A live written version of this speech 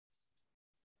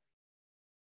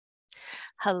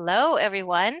Hello,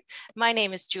 everyone. My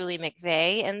name is Julie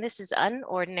McVey, and this is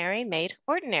Unordinary Made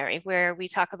Ordinary, where we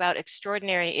talk about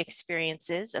extraordinary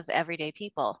experiences of everyday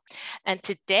people. And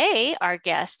today, our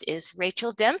guest is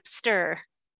Rachel Dempster.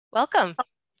 Welcome.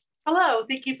 Hello,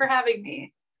 thank you for having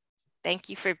me. Thank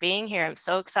you for being here. I'm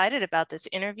so excited about this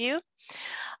interview.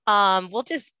 We'll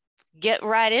just get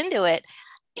right into it.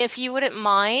 If you wouldn't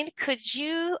mind, could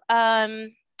you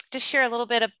just share a little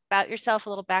bit about yourself, a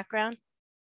little background?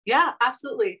 Yeah,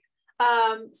 absolutely.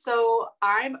 So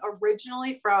I'm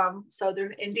originally from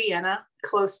Southern Indiana,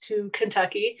 close to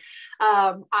Kentucky.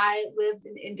 I lived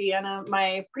in Indiana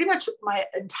pretty much my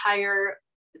entire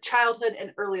childhood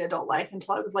and early adult life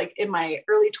until I was like in my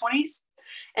early 20s.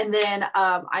 And then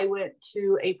I went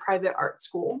to a private art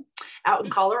school out in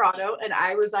Colorado, and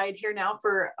I reside here now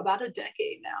for about a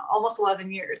decade now, almost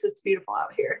 11 years. It's beautiful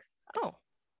out here. Oh,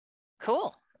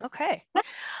 cool. Okay.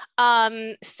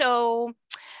 So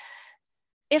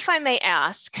if I may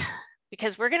ask,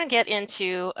 because we're going to get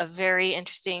into a very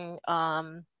interesting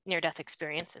near-death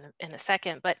experience in a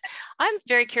second, but I'm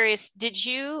very curious, did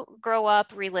you grow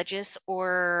up religious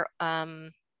or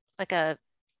like a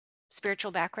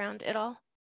spiritual background at all?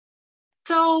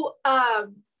 So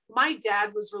my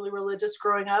dad was really religious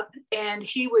growing up, and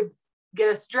he would get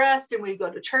us dressed and we'd go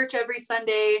to church every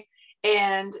Sunday.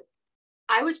 And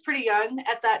I was pretty young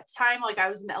at that time, like I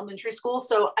was in elementary school,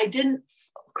 so I didn't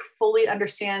fully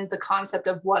understand the concept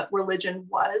of what religion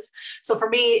was. So for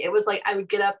me, it was like I would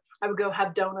get up, I would go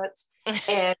have donuts,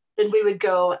 and then we would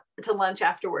go to lunch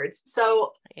afterwards.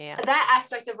 So that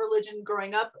aspect of religion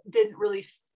growing up didn't really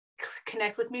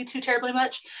connect with me too terribly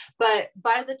much. But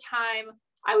by the time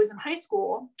I was in high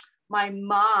school, my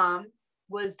mom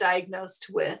was diagnosed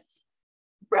with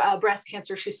breast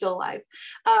cancer. She's still alive,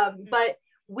 but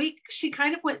she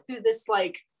kind of went through this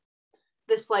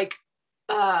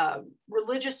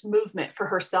religious movement for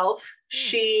herself.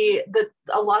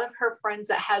 A lot of her friends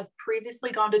that had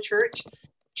previously gone to church,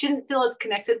 she didn't feel as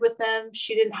connected with them.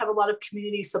 She didn't have a lot of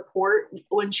community support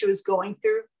when she was going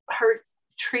through her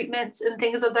treatments and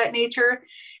things of that nature.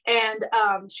 And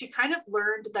she kind of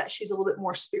learned that she's a little bit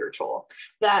more spiritual,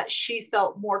 that she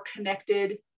felt more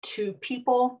connected to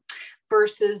people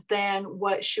versus than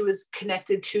what she was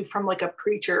connected to from like a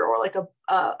preacher or like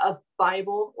a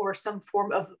Bible or some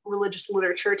form of religious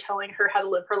literature telling her how to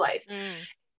live her life.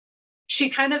 She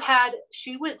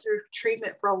went through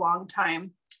treatment for a long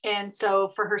time. And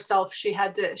so for herself, she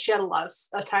had a lot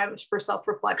of time for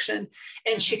self-reflection,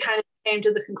 and she kind of came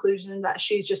to the conclusion that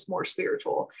she's just more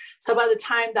spiritual. So by the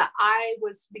time that I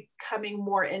was becoming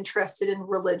more interested in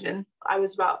religion, I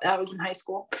was in high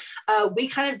school. We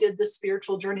kind of did the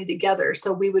spiritual journey together.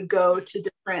 So we would go to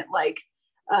different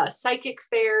psychic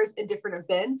fairs and different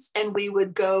events, and we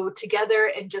would go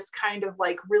together and just kind of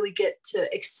like really get to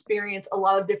experience a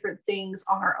lot of different things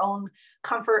on our own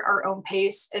comfort, our own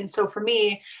pace. And so for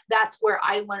me, that's where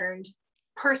I learned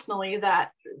personally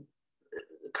that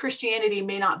Christianity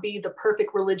may not be the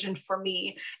perfect religion for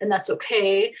me, and that's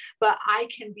okay, but I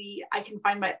can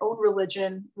find my own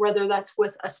religion, whether that's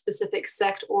with a specific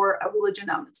sect or a religion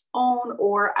on its own,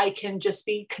 or I can just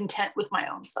be content with my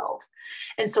own self.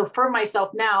 And so for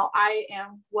myself now, I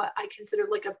am what I consider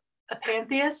like a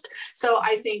pantheist. So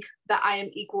I think that I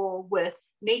am equal with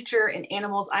nature and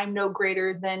animals. I'm no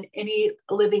greater than any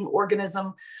living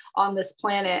organism on this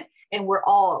planet, and we're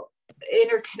all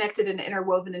interconnected and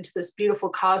interwoven into this beautiful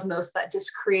cosmos that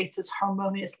just creates this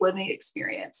harmonious living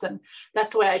experience. And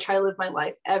that's the way I try to live my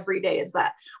life every day, is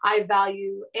that I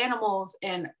value animals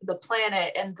and the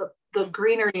planet and the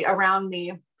greenery around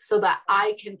me so that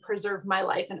I can preserve my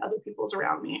life and other people's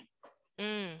around me.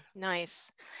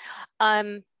 Nice.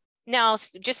 Now,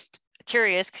 just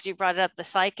curious, because you brought up the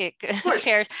psychic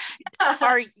fairs.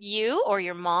 Are you or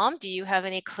your mom, do you have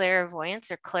any clairvoyance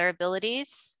or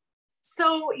clairabilities?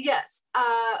 So yes,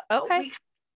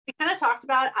 we kind of talked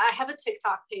about it. I have a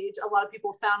TikTok page. A lot of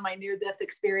people found my near-death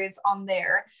experience on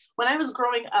there. When I was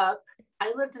growing up,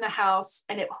 I lived in a house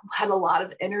and it had a lot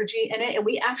of energy in it. And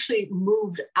we actually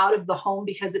moved out of the home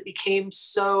because it became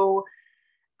so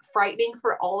frightening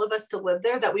for all of us to live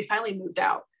there that we finally moved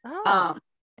out.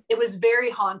 It was very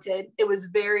haunted. It was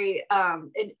very,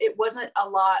 it wasn't a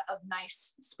lot of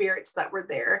nice spirits that were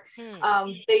there.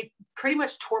 They pretty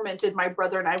much tormented my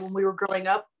brother and I when we were growing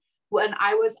up. When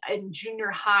I was in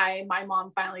junior high, my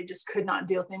mom finally just could not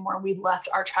deal with it anymore. We left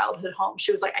our childhood home.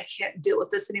 She was like, I can't deal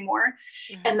with this anymore.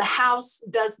 And the house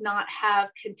does not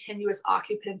have continuous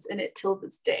occupants in it till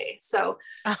this day. So,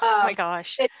 oh my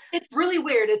gosh, it's really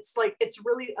weird. It's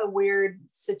really a weird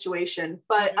situation.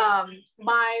 But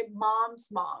my mom's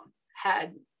mom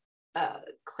had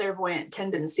clairvoyant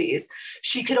tendencies.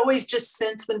 She could always just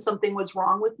sense when something was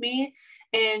wrong with me.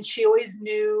 And she always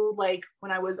knew, like,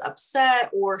 when I was upset,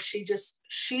 or she just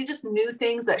knew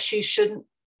things that she shouldn't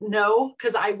know,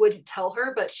 because I wouldn't tell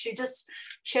her, but she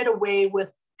had a way with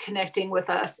connecting with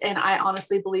us. And I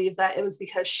honestly believe that it was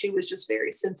because she was just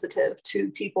very sensitive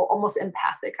to people, almost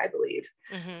empathic, I believe.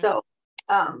 Mm-hmm. So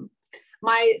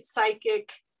my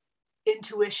psychic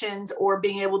intuitions, or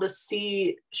being able to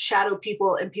see shadow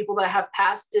people and people that I have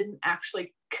passed, didn't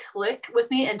actually click with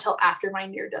me until after my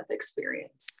near-death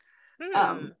experience.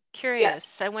 Curious.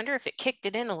 Yes. I wonder if it kicked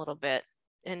it in a little bit,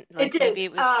 and like it did. Maybe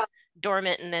it was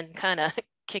dormant and then kind of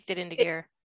kicked it into gear.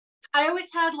 I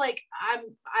always had, like,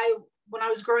 when I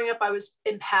was growing up, I was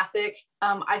empathic.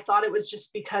 I thought it was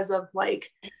just because of, like,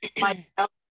 my,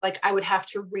 like, I would have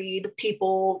to read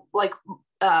people, like,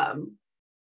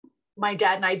 my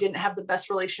dad and I didn't have the best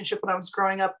relationship when I was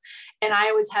growing up. And I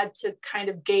always had to kind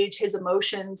of gauge his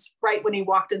emotions right when he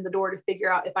walked in the door to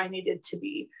figure out if I needed to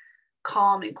be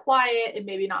calm and quiet and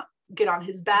maybe not get on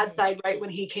his bad side right when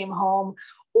he came home,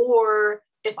 or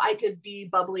if I could be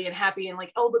bubbly and happy and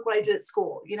like, oh, look what I did at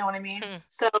school. You know what I mean?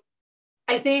 So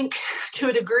I think to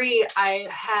a degree I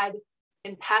had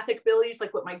empathic abilities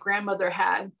like what my grandmother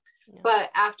had. Yeah.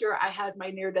 But after I had my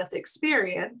near-death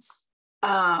experience,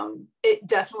 it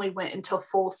definitely went into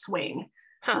full swing.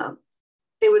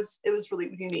 It was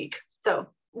really unique. So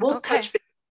we'll touch base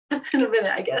in a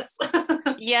minute, I guess.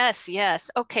 Yes.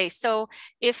 Okay. So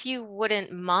if you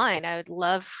wouldn't mind, I would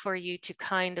love for you to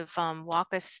kind of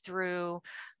walk us through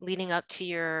leading up to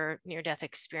your near-death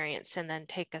experience and then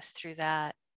take us through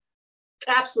that.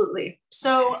 Absolutely.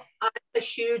 So I'm a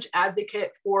huge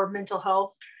advocate for mental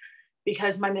health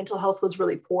because my mental health was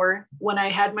really poor when I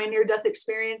had my near-death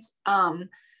experience.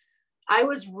 I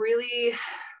was really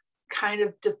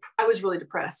I was really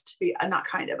depressed.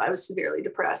 I was severely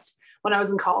depressed when I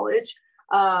was in college.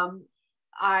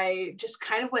 I just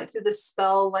kind of went through this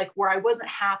spell, like, where I wasn't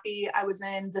happy. I was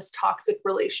in this toxic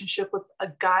relationship with a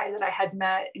guy that I had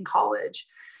met in college,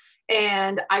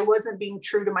 and I wasn't being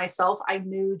true to myself. I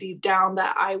knew deep down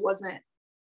that I wasn't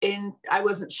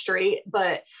straight,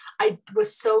 but I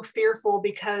was so fearful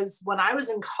because when I was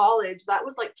in college, that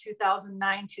was like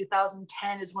 2009,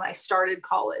 2010 is when I started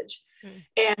college.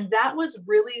 And that was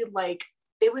really, like,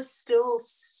 it was still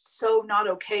so not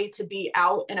okay to be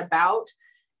out and about.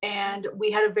 And we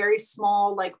had a very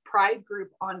small, like, pride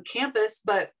group on campus,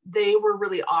 but they were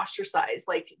really ostracized.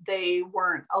 Like, they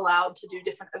weren't allowed to do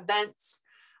different events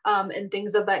and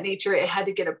things of that nature. It had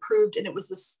to get approved. And it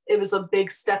was a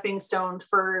big stepping stone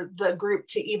for the group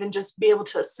to even just be able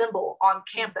to assemble on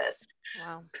campus.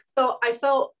 Wow. So I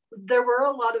felt there were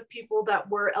a lot of people that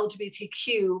were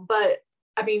LGBTQ, but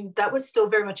I mean, that was still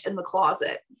very much in the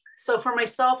closet. So for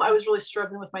myself, I was really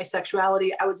struggling with my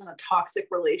sexuality. I was in a toxic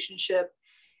relationship.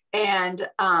 And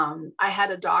I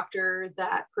had a doctor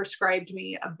that prescribed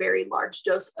me a very large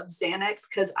dose of Xanax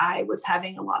because I was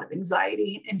having a lot of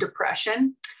anxiety and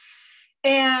depression.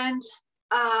 And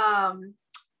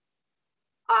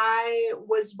I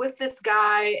was with this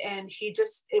guy, and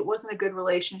it wasn't a good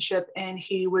relationship, and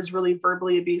he was really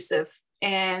verbally abusive.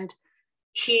 And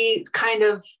he kind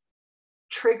of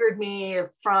triggered me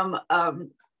from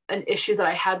an issue that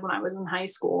I had when I was in high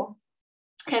school.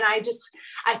 And I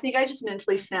think I just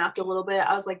mentally snapped a little bit.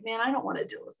 I was like, man, I don't want to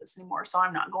deal with this anymore. So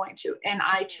I'm not going to. And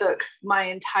I took my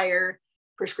entire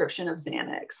prescription of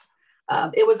Xanax.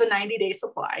 It was a 90-day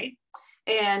supply.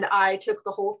 And I took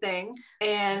the whole thing.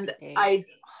 And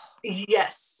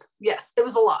yes, it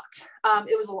was a lot.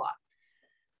 It was a lot.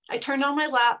 I turned on my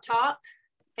laptop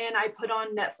and I put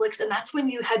on Netflix. And that's when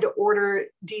you had to order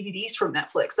DVDs from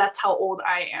Netflix. That's how old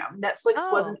I am.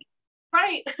 Netflix wasn't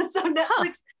right. So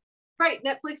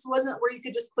Netflix wasn't where you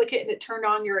could just click it and it turned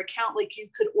on your account. Like, you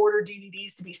could order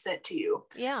DVDs to be sent to you.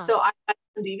 Yeah. So I had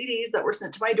some DVDs that were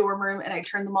sent to my dorm room, and I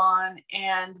turned them on,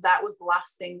 and that was the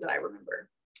last thing that I remember.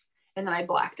 And then I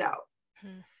blacked out.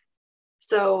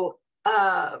 So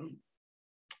I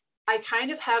kind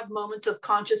of have moments of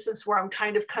consciousness where I'm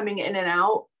kind of coming in and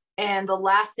out. And the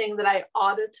last thing that I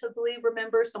auditively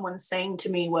remember someone saying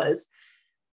to me was,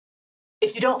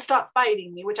 if you don't stop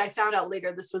fighting me, which I found out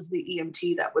later, this was the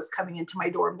EMT that was coming into my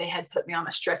dorm. They had put me on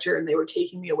a stretcher and they were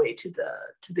taking me away to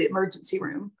the emergency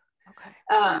room.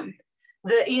 Okay.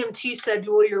 The EMT said,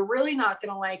 well, you're really not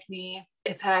going to like me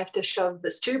if I have to shove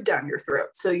this tube down your throat.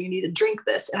 So you need to drink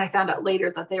this. And I found out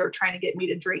later that they were trying to get me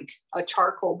to drink a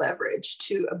charcoal beverage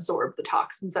to absorb the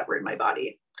toxins that were in my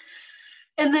body.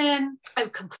 And then I'm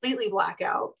completely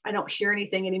blackout. I don't hear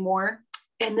anything anymore.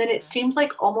 And then it seems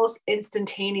like almost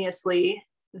instantaneously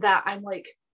that I'm like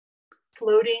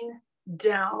floating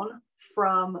down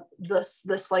from this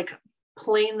like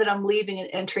plane that I'm leaving and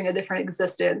entering a different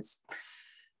existence.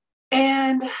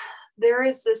 And there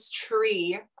is this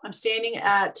tree. I'm standing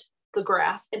at the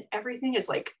grass and everything is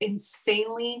like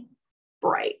insanely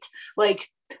bright. Like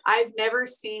I've never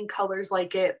seen colors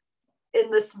like it in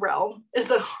this realm,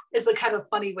 is a kind of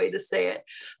funny way to say it,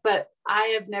 but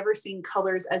I have never seen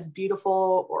colors as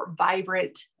beautiful or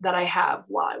vibrant that I have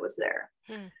while I was there.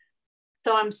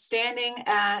 So I'm standing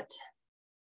at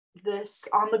this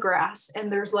on the grass and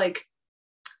there's like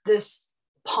this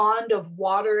pond of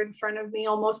water in front of me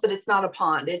almost, but it's not a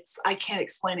pond. I can't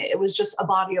explain it. It was just a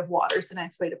body of water is the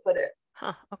next way to put it.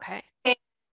 Okay. And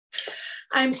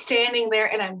I'm standing there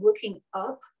and I'm looking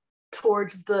up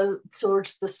towards the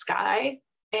sky,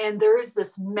 and there is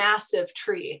this massive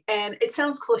tree. And it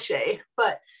sounds cliche,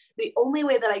 but the only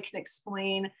way that I can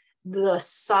explain the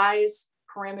size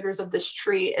parameters of this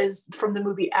tree is from the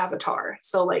movie Avatar.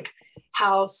 So like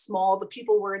how small the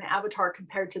people were in Avatar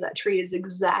compared to that tree is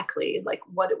exactly like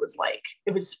what it was like.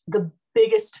 It was the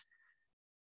biggest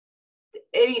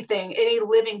any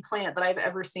living plant that I've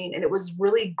ever seen, and it was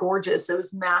really gorgeous. It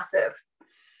was massive.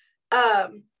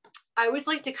 I always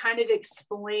like to kind of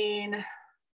explain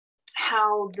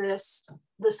how this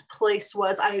place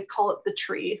was. I call it the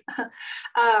tree.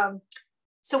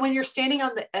 So when you're standing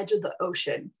on the edge of the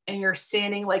ocean and you're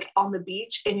standing like on the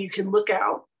beach and you can look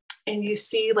out and you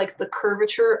see like the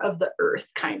curvature of the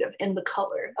earth kind of in the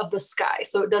color of the sky.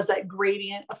 So it does that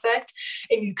gradient effect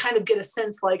and you kind of get a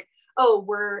sense like, oh,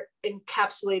 we're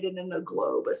encapsulated in a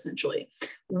globe essentially.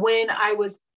 When I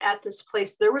was at this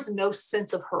place, there was no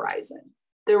sense of horizon.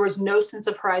 There was no sense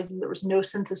of horizon. There was no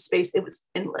sense of space. It was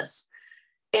endless.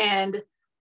 And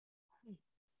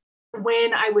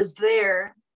when I was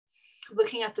there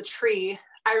looking at the tree,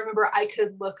 I remember I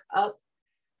could look up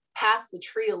past the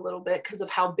tree a little bit because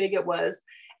of how big it was.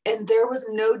 And there was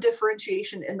no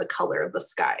differentiation in the color of the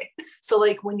sky. So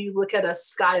like when you look at a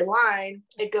skyline,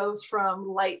 it goes from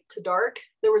light to dark.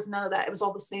 There was none of that. It was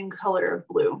all the same color of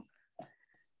blue.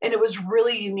 And it was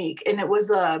really unique. And it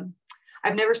was,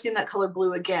 I've never seen that color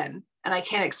blue again. And I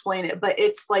can't explain it, but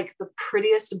it's like the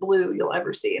prettiest blue you'll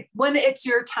ever see. When it's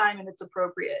your time and it's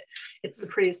appropriate, it's the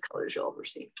prettiest colors you'll ever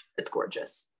see. It's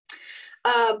gorgeous.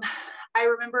 I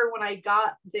remember when I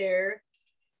got there,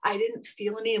 I didn't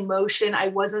feel any emotion. I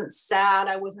wasn't sad.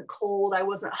 I wasn't cold. I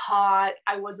wasn't hot.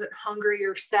 I wasn't hungry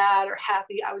or sad or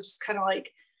happy. I was just kind of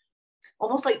like,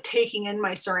 almost like taking in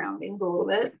my surroundings a little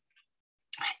bit.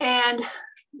 And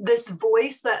this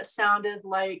voice that sounded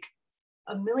like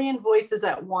a million voices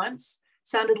at once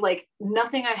sounded like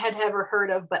nothing I had ever heard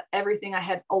of, but everything I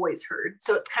had always heard.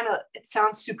 So it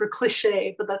sounds super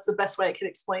cliche, but that's the best way I could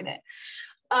explain it.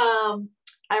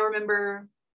 I remember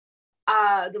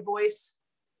the voice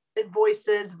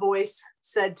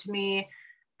said to me,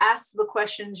 ask the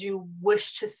questions you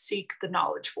wish to seek the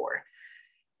knowledge for.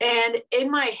 And in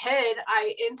my head,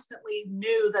 I instantly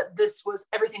knew that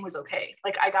everything was okay.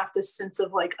 Like I got this sense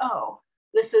of like, oh,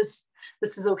 this is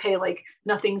okay. Like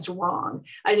nothing's wrong.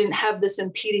 I didn't have this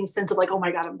impeding sense of like, oh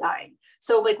my God, I'm dying.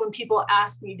 So like when people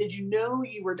ask me, did you know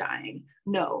you were dying?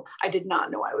 No, I did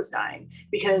not know I was dying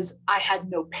because I had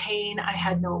no pain. I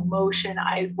had no emotion.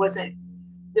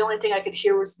 The only thing I could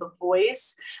hear was the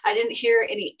voice. I didn't hear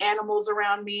any animals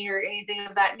around me or anything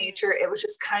of that nature. It was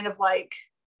just kind of like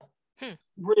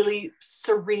really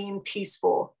serene,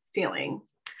 peaceful feeling.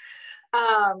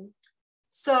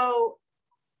 So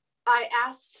I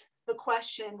asked the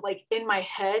question like in my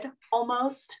head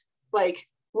almost like,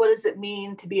 what does it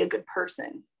mean to be a good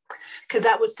person? Because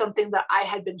that was something that I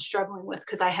had been struggling with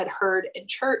because I had heard in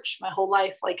church my whole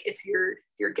life, like if you're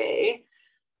gay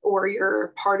or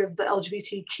you're part of the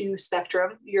LGBTQ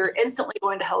spectrum, you're instantly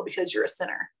going to hell because you're a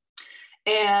sinner.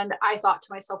 And I thought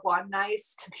to myself, well, I'm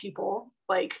nice to people.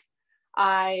 Like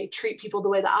I treat people the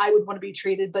way that I would want to be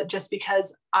treated, but just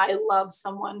because I love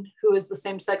someone who is the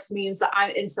same sex means that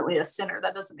I'm instantly a sinner.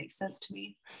 That doesn't make sense to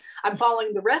me. I'm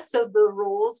following the rest of the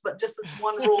rules, but just this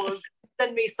one rule is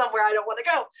send me somewhere I don't want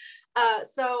to go.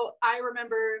 So I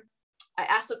remember I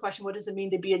asked the question, what does it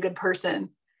mean to be a good person?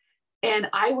 And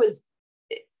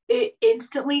it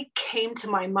instantly came to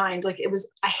my mind. Like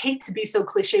I hate to be so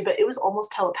cliche, but it was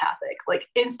almost telepathic. Like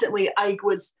instantly I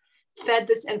was fed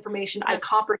this information. I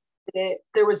comprehended it.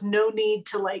 There was no need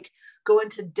to like go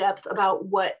into depth about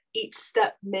what each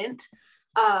step meant.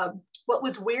 What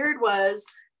was weird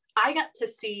was I got to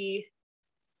see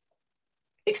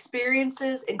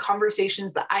experiences and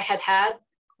conversations that I had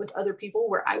with other people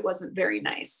where I wasn't very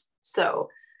nice. So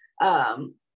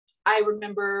I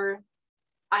remember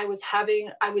I was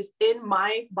in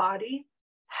my body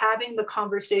having the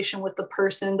conversation with the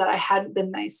person that I hadn't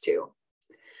been nice to.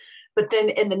 But then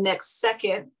in the next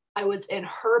second, I was in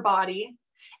her body,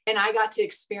 and I got to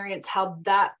experience how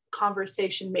that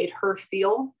conversation made her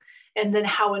feel. And then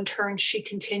how in turn she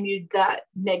continued that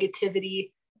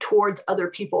negativity towards other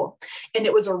people. And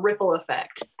it was a ripple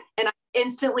effect. And I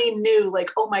instantly knew,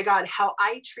 like, oh my God, how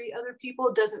I treat other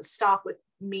people doesn't stop with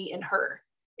me and her.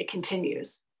 It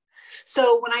continues.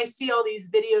 So when I see all these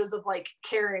videos of like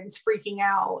Karens freaking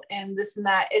out and this and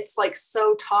that, it's like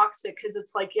so toxic, because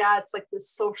it's like, yeah, it's like this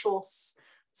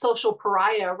social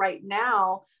pariah right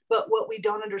now. But what we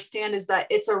don't understand is that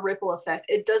it's a ripple effect.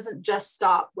 It doesn't just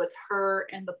stop with her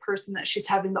and the person that she's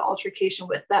having the altercation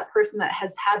with. That person that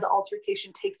has had the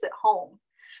altercation takes it home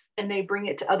and they bring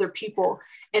it to other people.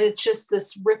 And it's just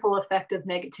this ripple effect of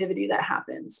negativity that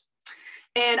happens.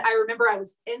 And I remember I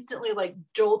was instantly like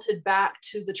jolted back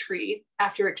to the tree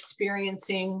after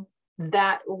experiencing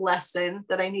that lesson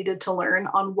that I needed to learn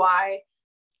on why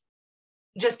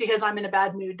just because I'm in a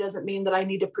bad mood doesn't mean that I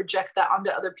need to project that onto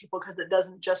other people, because it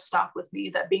doesn't just stop with me.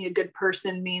 That being a good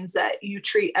person means that you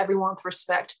treat everyone with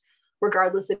respect,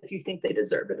 regardless if you think they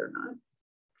deserve it or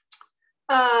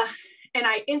not. And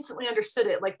I instantly understood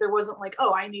it. Like there wasn't like,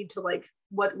 oh, I need to like,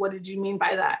 what did you mean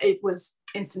by that? It was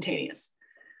instantaneous.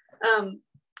 And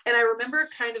I remember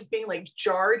kind of being like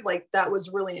jarred, like that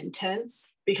was really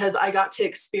intense, because I got to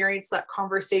experience that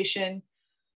conversation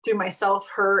through myself,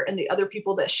 her, and the other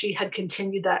people that she had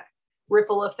continued that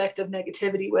ripple effect of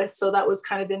negativity with. So that was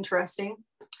kind of interesting.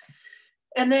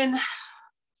 And then,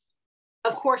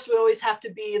 of course, we always have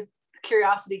to be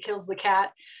curiosity kills the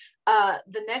cat.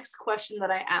 The next question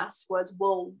that I asked was,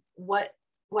 well, what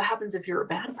happens if you're a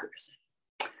bad person?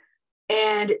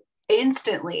 And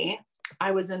instantly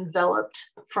I was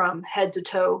enveloped from head to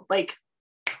toe, like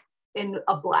in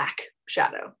a black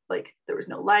shadow. Like there was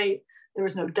no light, there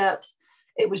was no depth.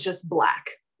 It was just black.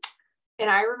 And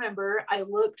I remember I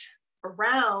looked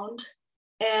around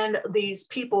and these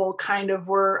people kind of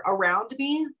were around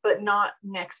me, but not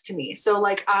next to me. So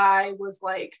like I was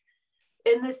like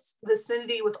in this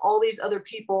vicinity with all these other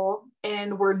people,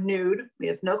 and we're nude. We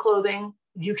have no clothing.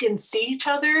 You can see each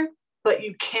other, but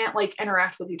you can't like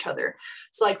interact with each other.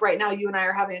 So like right now, you and I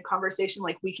are having a conversation,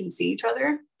 like we can see each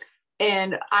other.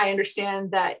 And I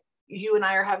understand that you and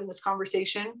I are having this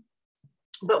conversation.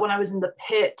 But when I was in the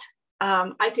pit,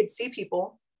 I could see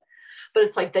people, but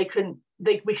it's like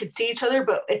we could see each other,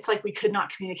 but it's like we could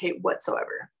not communicate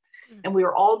whatsoever. And we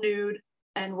were all nude,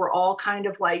 and we're all kind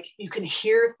of like, you can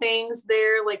hear things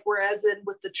there. Like, whereas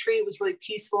with the tree, it was really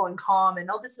peaceful and calm, and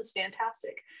oh, this is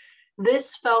fantastic.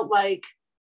 This felt like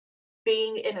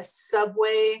being in a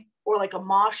subway or like a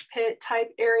mosh pit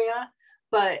type area,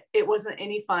 but it wasn't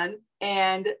any fun.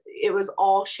 And it was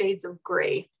all shades of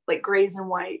gray, like grays and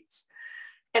whites.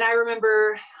 And I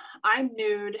remember I'm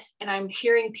nude and I'm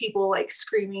hearing people like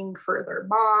screaming for their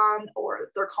mom,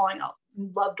 or they're calling out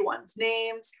loved ones'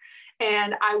 names.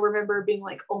 And I remember being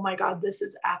like, oh my God, this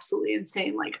is absolutely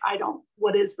insane. Like,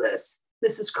 what is this?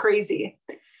 This is crazy.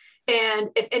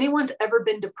 And if anyone's ever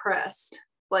been depressed,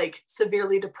 like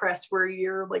severely depressed, where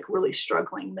you're like really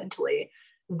struggling mentally,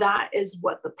 that is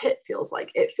what the pit feels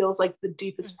like. It feels like the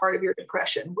deepest part of your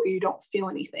depression, where you don't feel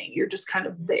anything. You're just kind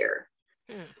of there.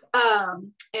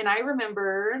 And I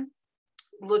remember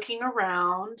looking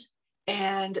around,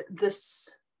 and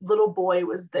this little boy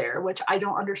was there, which I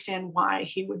don't understand why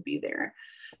he would be there,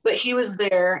 but he was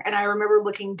there. And I remember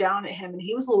looking down at him, and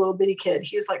he was a little bitty kid.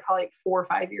 He was like probably like 4 or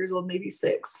 5 years old, maybe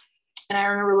 6. And I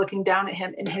remember looking down at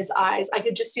him, and his eyes, I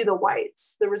could just see the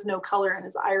whites. There was no color in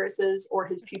his irises or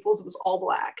his pupils. It was all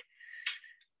black.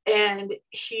 And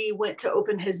he went to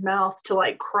open his mouth to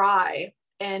like cry,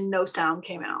 and no sound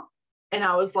came out. And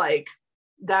I was like,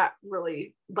 that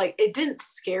really, like, it didn't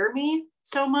scare me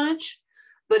so much,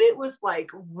 but it was like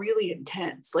really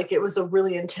intense. Like, it was a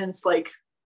really intense, like,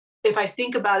 if I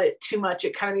think about it too much,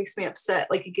 it kind of makes me upset.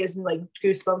 Like, it gives me like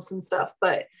goosebumps and stuff.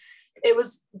 But it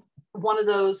was one of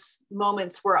those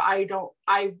moments where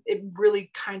it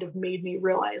really kind of made me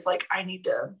realize, like, I need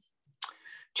to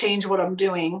change what I'm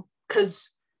doing,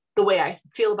 because the way I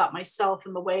feel about myself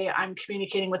and the way I'm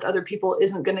communicating with other people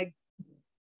isn't going to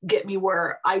get me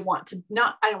where I want to,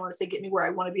 I don't want to say get me where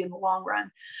I want to be in the long run,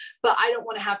 but I don't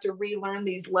want to have to relearn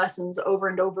these lessons over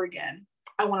and over again.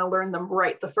 I want to learn them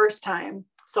right the first time,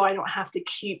 so I don't have to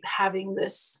keep having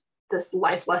this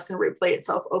life lesson replay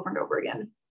itself over and over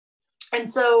again. And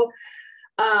so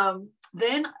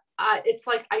then it's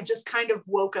like I just kind of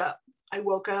woke up. I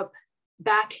woke up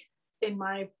back in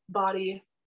my body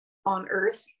on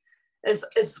earth. As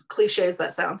cliche as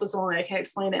that sounds, that's the only way I can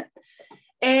explain it.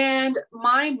 And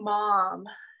my mom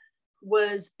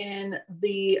was in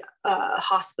the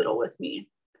hospital with me.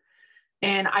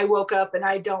 And I woke up, and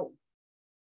I don't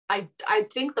I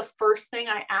think the first thing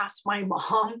I asked my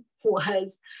mom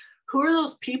was, who are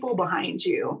those people behind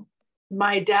you?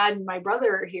 My dad and my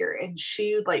brother are here. And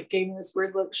she like gave me this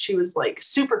weird look. She was like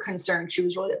super concerned. She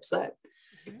was really upset.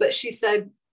 Mm-hmm. But she said,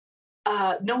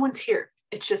 no one's here.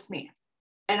 It's just me.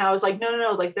 And I was like,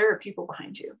 no, like there are people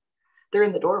behind you. They're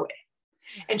in the doorway.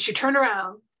 And she turned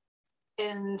around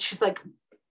and she's like,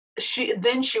 she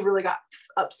really got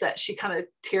upset. She kind of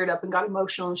teared up and got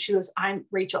emotional. And she was,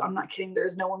 Rachel, I'm not kidding.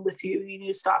 There's no one with you. You need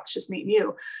to stop. It's just me and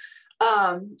you.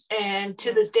 And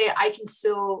to this day, I can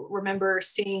still remember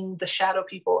seeing the shadow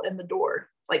people in the door,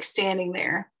 like standing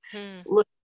there,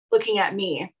 looking at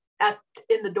me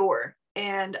in the door.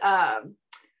 And I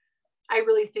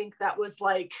really think that was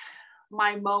like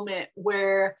my moment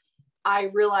where I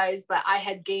realized that I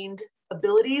had gained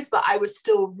abilities, but I was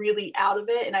still really out of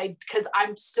it. And because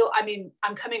I'm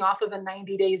coming off of a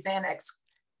 90-day Xanax,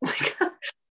 like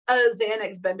a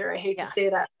Xanax bender. I hate to say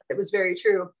that. It was very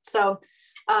true. So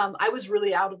I was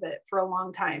really out of it for a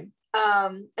long time.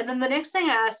 And then the next thing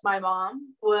I asked my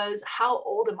mom was, how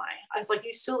old am I? I was like,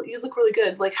 you look really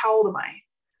good. Like, how old am I?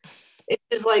 It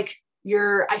was like,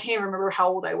 I can't remember how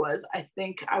old I was. I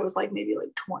think I was like maybe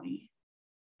like 20,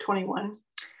 21.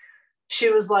 She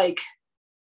was like,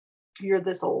 you're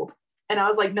this old. And I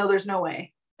was like, no, there's no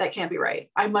way. That can't be right.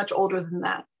 I'm much older than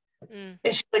that. And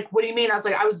she's like, what do you mean? I was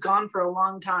like, I was gone for a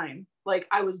long time. Like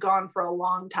I was gone for a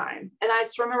long time. And I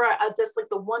just remember that's like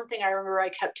the one thing I remember I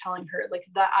kept telling her, like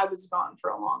that I was gone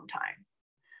for a long time.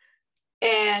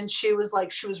 And she was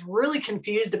really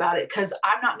confused about it because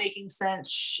I'm not making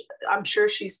sense. I'm sure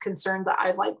she's concerned that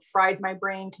I like fried my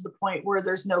brain to the point where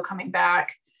there's no coming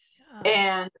back. Oh.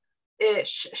 And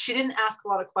she didn't ask a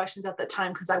lot of questions at that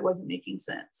time because I wasn't making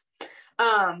sense.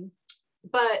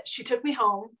 But she took me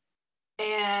home,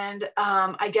 and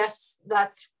I guess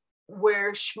that's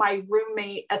where my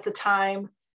roommate at the time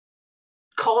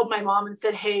called my mom and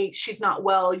said, hey, she's not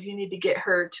well. You need to get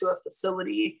her to a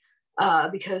facility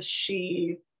because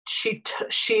she's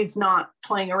not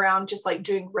playing around just like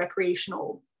doing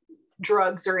recreational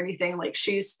drugs or anything. Like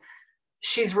she's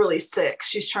really sick.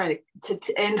 She's trying to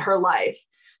end her life.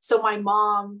 So my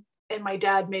mom and my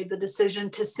dad made the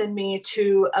decision to send me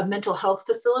to a mental health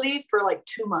facility for like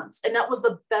 2 months. And that was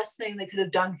the best thing they could have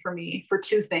done for me for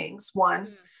two things.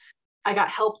 One, I got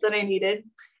help that I needed,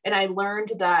 and I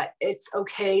learned that it's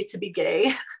okay to be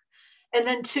gay. And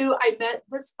then two, I met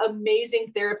this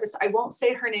amazing therapist. I won't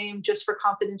say her name just for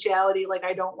confidentiality. Like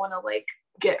I don't want to like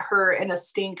get her in a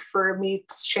stink for me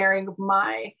sharing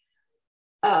my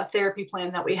therapy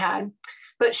plan that we had,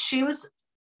 but she was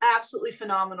absolutely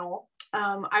phenomenal.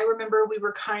 I remember we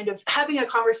were kind of having a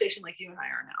conversation like you and I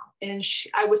are now. And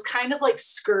I was kind of like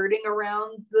skirting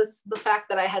around the fact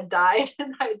that I had died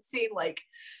and I had seen like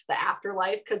the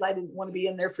afterlife because I didn't want to be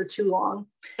in there for too long.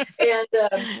 And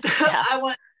I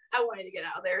wanted to get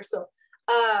out of there. So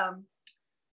I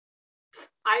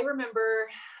remember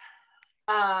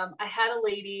I had a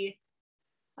lady,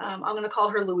 I'm going to call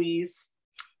her Louise.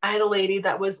 I had a lady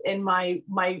that was in my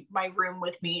room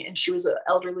with me, and she was an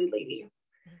elderly lady.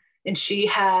 And she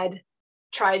had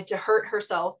tried to hurt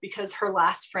herself because her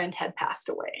last friend had passed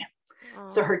away. Oh.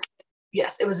 So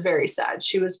yes, it was very sad.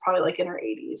 She was probably like in her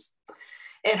 80s.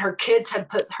 And her kids had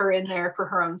put her in there for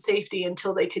her own safety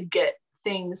until they could get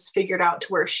things figured out to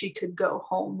where she could go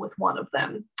home with one of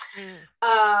them.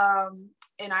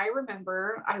 And I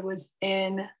remember I was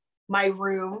in my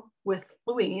room with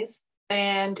Louise,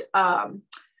 and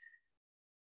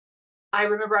I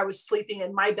remember I was sleeping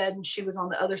in my bed and she was on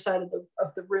the other side of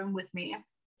the room with me.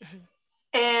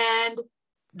 And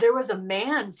there was a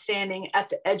man standing at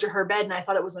the edge of her bed, and I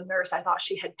thought it was a nurse. I thought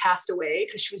she had passed away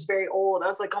because she was very old. I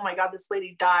was like, oh my God, this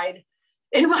lady died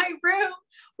in my room.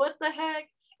 What the heck?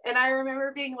 And I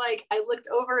remember being like, I looked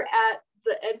over at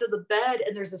the end of the bed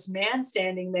and there's this man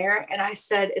standing there. And I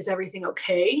said, is everything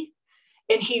okay?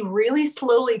 And he really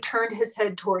slowly turned his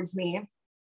head towards me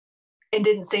and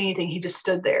didn't say anything. He just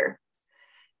stood there.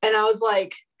 And I was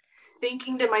like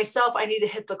thinking to myself, I need to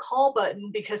hit the call button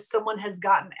because someone has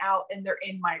gotten out and they're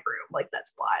in my room. Like,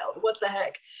 that's wild. What the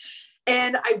heck?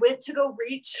 And I went to go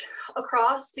reach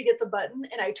across to get the button,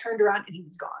 and I turned around and he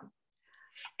was gone.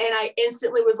 And I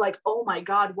instantly was like, oh my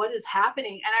God, what is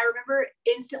happening? And I remember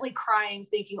instantly crying,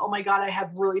 thinking, oh my God, I have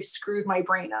really screwed my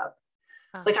brain up.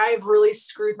 Like I have really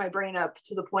screwed my brain up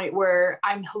to the point where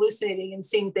I'm hallucinating and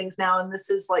seeing things now. And this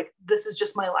is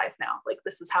just my life now. Like,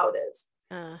 this is how it is.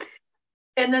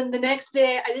 And then the next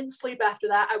day I didn't sleep after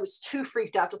that. I was too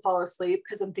freaked out to fall asleep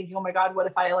because I'm thinking, oh my God, what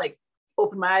if I like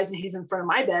open my eyes and he's in front of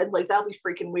my bed? Like, that'll be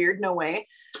freaking weird. No way.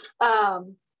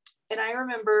 And I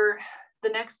remember the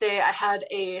next day I had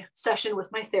a session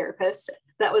with my therapist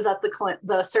that was at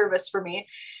the service for me.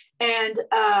 And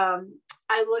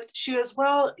I looked, she goes,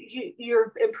 well,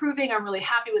 you're improving. I'm really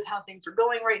happy with how things are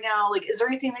going right now. Like, is there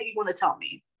anything that you want to tell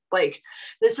me? Like,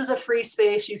 this is a free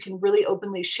space. You can really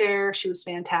openly share. She was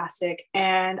fantastic.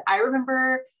 And I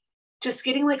remember just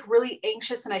getting like really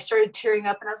anxious, and I started tearing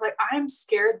up, and I was like, I'm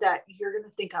scared that you're going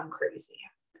to think I'm crazy.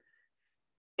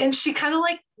 And she kind of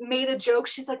like made a joke.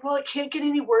 She's like, well, it can't get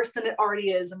any worse than it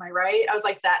already is. Am I right? I was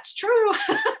like, that's true.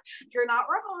 You're not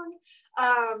wrong.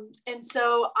 And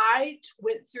so I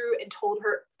went through and told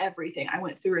her everything. I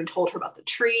went through and told her about the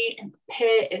tree and the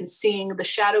pit and seeing the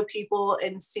shadow people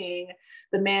and seeing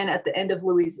the man at the end of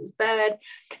Louise's bed.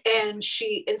 And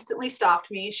she instantly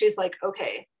stopped me. She was like,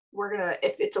 okay,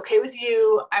 if it's okay with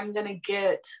you, I'm going to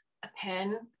get a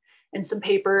pen and some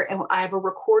paper, and I have a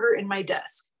recorder in my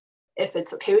desk. If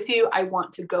it's okay with you, I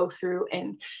want to go through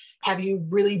and have you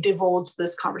really divulge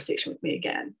this conversation with me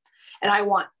again. And I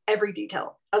want every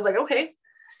detail. I was like, okay.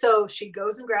 So she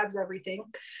goes and grabs everything.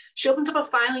 She opens up a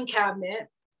filing cabinet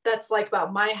that's like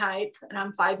about my height, and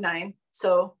I'm 5'9".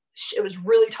 So it was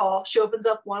really tall. She opens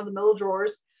up one of the middle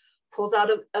drawers, pulls out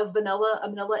a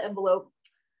manila envelope,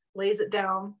 lays it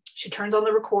down. She turns on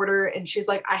the recorder, and she's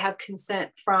like, I have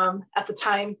consent from, at the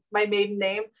time, my maiden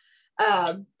name,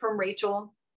 from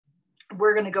Rachel.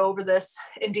 We're going to go over this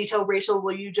in detail. Rachel,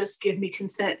 will you just give me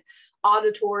consent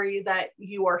auditory that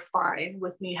you are fine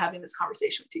with me having this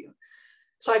conversation with you?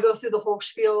 So I go through the whole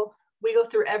spiel. We go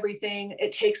through everything.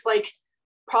 It takes like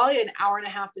probably an hour and a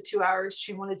half to 2 hours.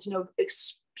 She wanted to know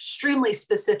extremely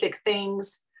specific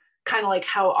things, kind of like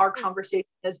how our conversation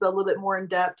is, but a little bit more in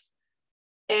depth.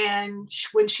 And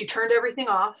when she turned everything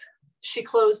off, she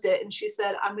closed it, and she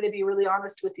said, I'm going to be really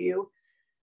honest with you.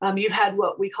 You've had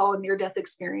what we call a near-death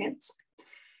experience.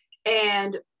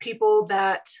 And people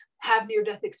that have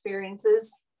near-death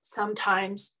experiences,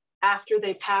 sometimes after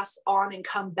they pass on and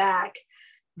come back,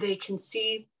 they can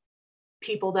see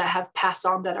people that have passed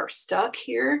on that are stuck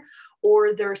here,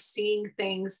 or they're seeing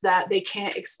things that they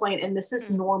can't explain. And this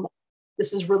is normal.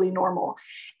 This is really normal.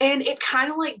 And it kind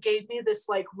of like gave me this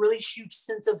like really huge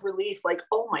sense of relief. Like,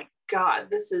 oh my God,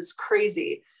 this is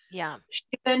crazy. Yeah. She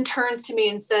then turns to me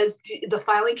and says, the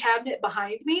filing cabinet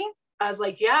behind me? I was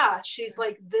like, yeah. She's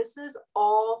like, this is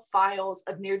all files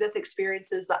of near-death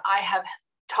experiences that I have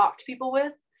talked to people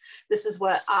with. This is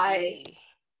what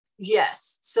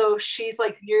yes. So she's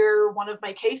like, you're one of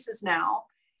my cases now.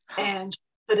 And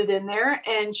put it in there.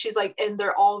 And she's like, and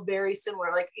they're all very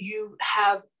similar. Like, you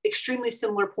have extremely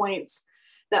similar points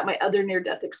that my other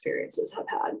near-death experiences have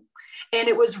had. And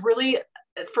it was really,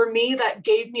 for me, that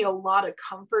gave me a lot of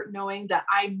comfort knowing that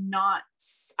I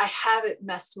haven't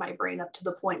messed my brain up to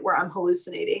the point where I'm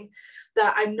hallucinating,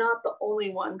 that I'm not the only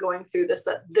one going through this,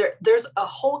 that there's a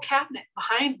whole cabinet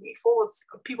behind me full of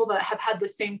people that have had the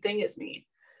same thing as me.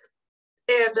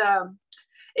 And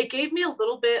it gave me a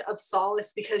little bit of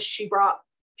solace, because she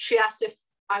asked if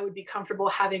I would be comfortable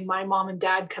having my mom and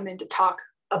dad come in to talk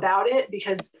about it,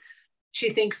 because she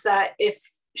thinks that if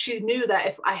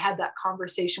I had that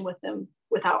conversation with them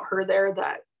without her there,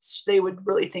 that they would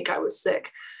really think I was sick.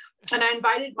 And I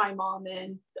invited my mom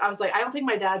in. I was like, I don't think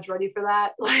my dad's ready for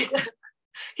that. Like,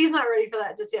 he's not ready for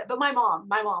that just yet, but my mom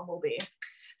will be.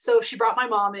 So she brought my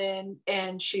mom in,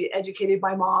 and she educated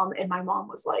my mom, and my mom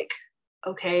was like,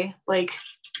 okay, like,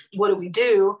 what do we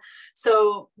do?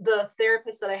 So the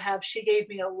therapist that I have, she gave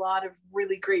me a lot of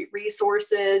really great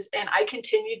resources, and I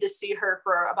continued to see her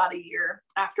for about a year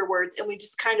afterwards. And we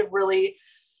just kind of really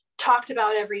talked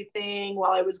about everything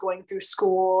while I was going through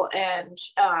school. And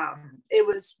it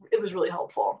was really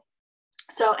helpful.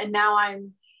 So, and now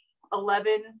I'm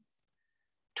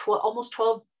 12, almost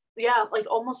 12. Yeah. Like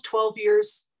almost 12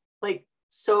 years, like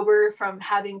sober from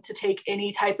having to take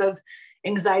any type of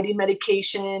anxiety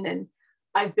medication. And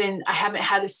I haven't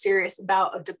had a serious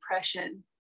bout of depression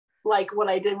like what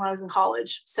I did when I was in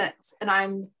college since, and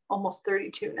I'm almost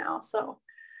 32 now. So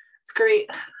it's great.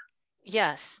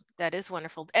 Yes, that is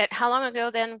wonderful. And how long ago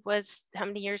then how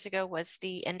many years ago was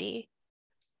the ND?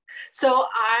 So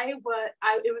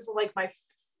it was like my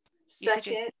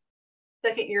second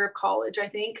year of college, I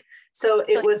think. So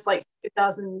it was like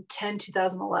 2010,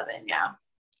 2011. Yeah.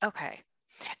 Okay.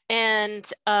 And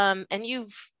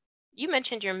you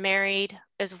mentioned you're married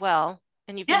as well,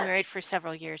 and you've been married for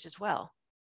several years as well.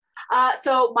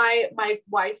 So my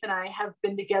wife and I have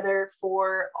been together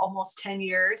for almost 10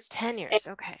 years. 10 years.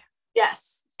 Okay.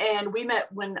 Yes. And we met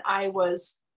when I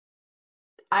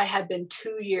had been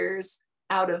 2 years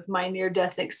out of my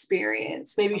near-death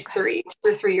experience, maybe 2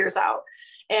 or 3 years out.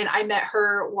 And I met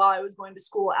her while I was going to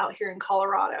school out here in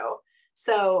Colorado.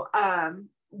 So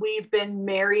we've been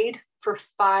married for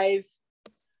 4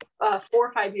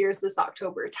 or 5 years this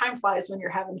October. Time flies when you're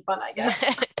having fun, I guess.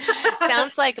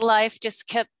 Sounds like life just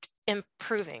kept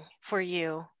improving for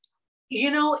you.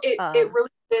 You know, it really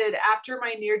did. After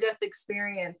my near-death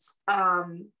experience, I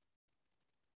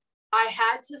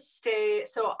had to stay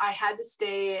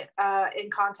in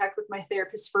contact with my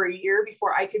therapist for a year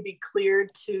before I could be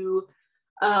cleared to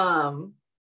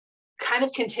kind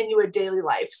of continue a daily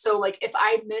life. So like if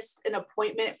I missed an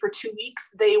appointment for 2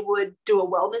 weeks, they would do a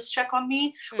wellness check on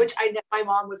me, which I know my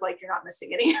mom was like, you're not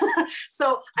missing any.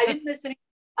 So I didn't miss any.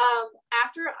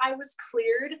 After I was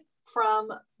cleared from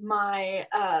my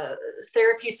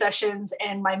therapy sessions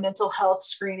and my mental health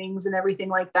screenings and everything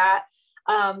like that,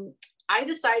 I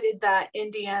decided that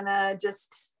Indiana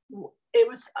it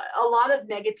was a lot of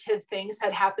negative things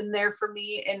had happened there for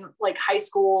me in like high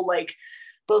school. Like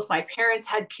both my parents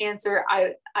had cancer.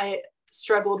 I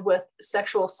struggled with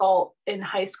sexual assault in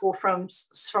high school from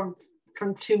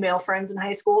 2 male friends in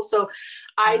high school. So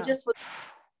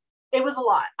it was a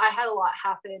lot. I had a lot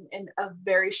happen in a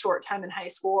very short time in high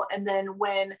school. And then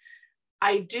when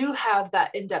I do have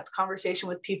that in-depth conversation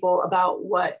with people about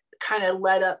what kind of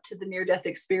led up to the near-death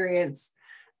experience,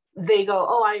 they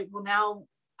go, now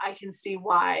I can see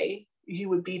why you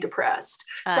would be depressed.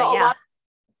 So a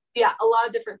lot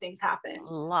of different things happened.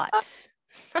 A lot.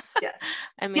 Yes.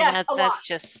 I mean, that's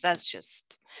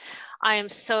just, I am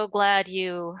so glad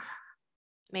you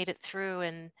made it through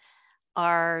and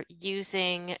are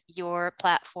using your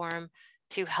platform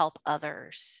to help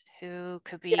others who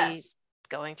could be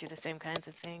going through the same kinds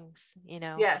of things, you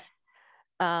know? Yes.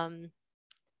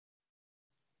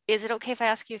 Is it okay if I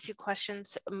ask you a few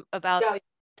questions about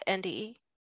NDE?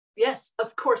 Yes,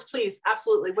 of course, please.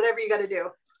 Absolutely. Whatever you got to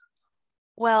do.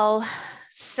 Well,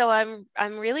 so I'm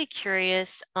really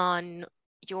curious on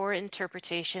your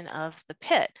interpretation of the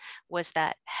pit. Was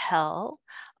that hell?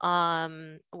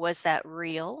 Was that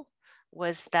real?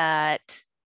 Was that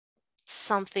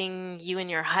something you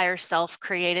and your higher self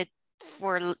created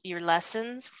for your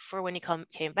lessons for when you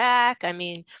came back? I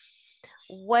mean,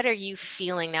 what are you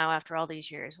feeling now after all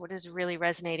these years? What is really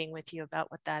resonating with you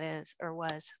about what that is or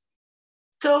was?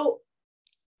 So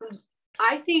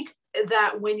I think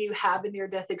that when you have a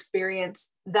near-death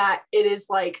experience, that it is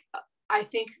like, I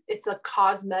think it's a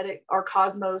cosmetic or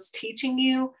cosmos teaching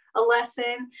you a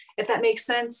lesson, if that makes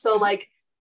sense. So like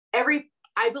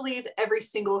I believe every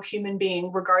single human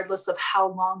being, regardless of how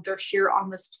long they're here on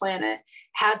this planet,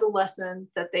 has a lesson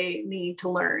that they need to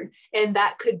learn. And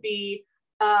that could be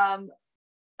a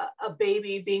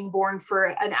baby being born for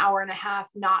an hour and a half,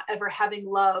 not ever having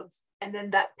love. And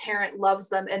then that parent loves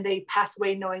them and they pass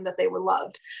away knowing that they were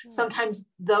loved. Sometimes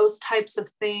those types of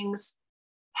things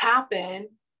happen.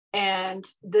 And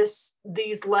these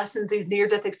lessons, these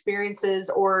near-death experiences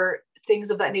or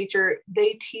things of that nature,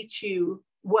 they teach you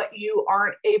what you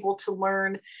aren't able to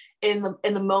learn in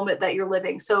the moment that you're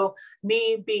living. So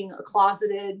me being a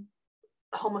closeted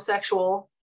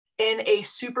homosexual in a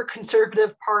super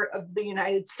conservative part of the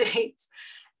United States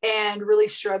and really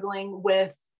struggling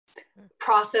with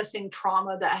processing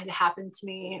trauma that had happened to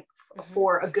me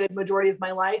for a good majority of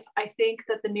my life, I think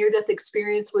that the near-death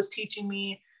experience was teaching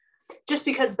me, just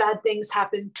because bad things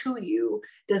happen to you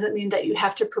doesn't mean that you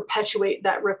have to perpetuate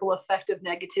that ripple effect of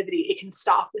negativity. It can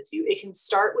stop with you. It can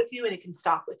start with you and it can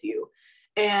stop with you.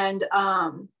 And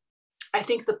I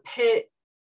think the pit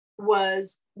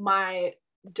was my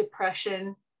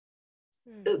depression.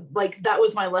 Like that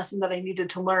was my lesson that I needed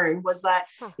to learn, was that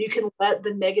you can let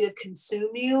the negative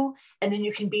consume you and then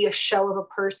you can be a shell of a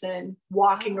person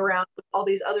walking around with all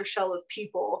these other shell of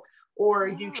people, or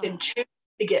you can choose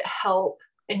to get help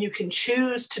and you can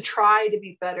choose to try to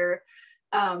be better.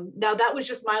 Now that was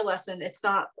just my lesson.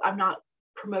 I'm not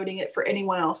promoting it for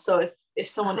anyone else. So if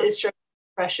someone is struggling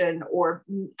with depression or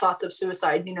thoughts of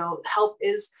suicide, you know, help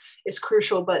is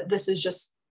crucial, but this is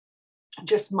just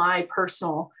my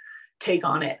personal take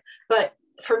on it. But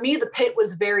for me, the pit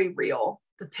was very real.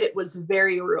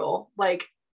 Like,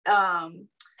 how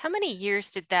many years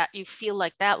did you feel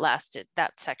like that lasted,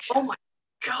 that section? Oh my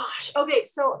gosh. Okay.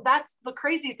 So that's the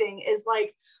crazy thing is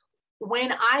like,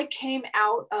 when I came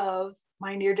out of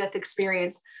my near-death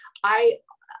experience,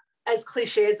 as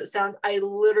cliche as it sounds, I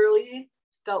literally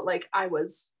felt like I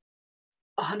was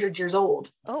 100 years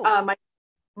old. My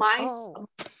soul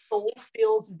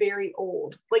feels very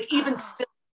old. Like even still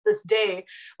this day,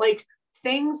 like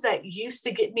things that used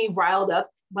to get me riled up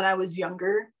when I was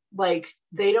younger, like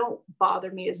they don't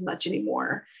bother me as much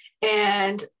anymore.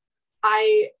 And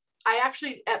I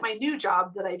actually, at my new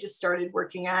job that I just started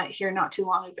working at here not too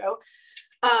long ago,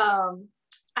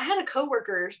 I had a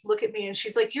coworker look at me and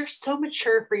she's like, you're so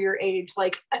mature for your age.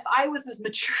 Like if I was as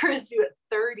mature as you at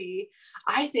 30,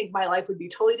 I think my life would be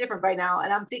totally different by now.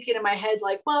 And I'm thinking in my head,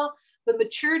 like, well, the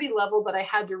maturity level that I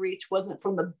had to reach wasn't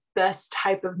from the best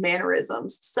type of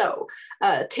mannerisms. So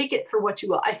take it for what you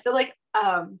will. I feel like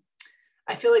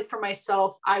for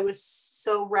myself, I was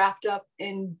so wrapped up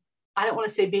in, I don't want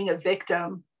to say being a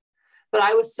victim, but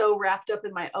I was so wrapped up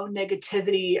in my own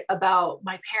negativity about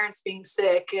my parents being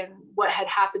sick and what had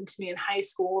happened to me in high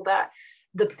school that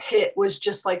the pit was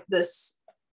just like this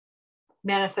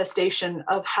manifestation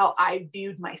of how I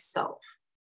viewed myself,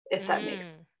 if that makes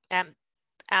sense.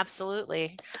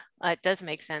 Absolutely. It does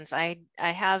make sense. I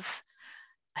have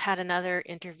had another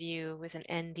interview with an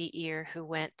NDEer who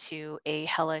went to a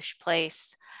hellish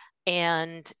place,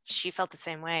 and she felt the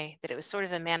same way, that it was sort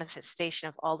of a manifestation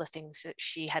of all the things that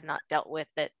she had not dealt with,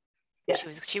 that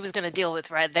Yes. she was going to deal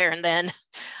with right there and then.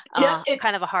 Yeah,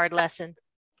 Kind of a hard lesson.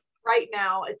 Right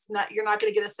now, you're not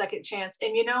going to get a second chance.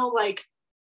 And like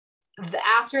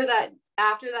after that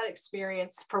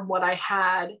experience, from what I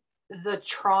had, the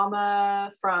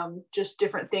trauma from just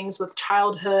different things with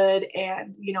childhood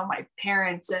and my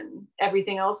parents and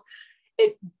everything else,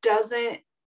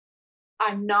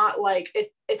 I'm not like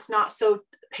it's not so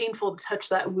painful to touch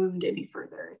that wound any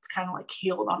further. It's kind of like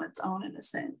healed on its own in a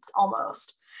sense,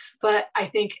 almost. But I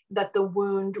think that the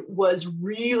wound was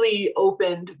really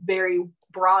opened very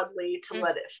broadly to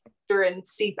let it filter and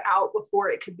seep out before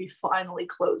it could be finally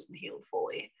closed and healed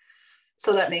fully.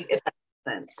 So if that makes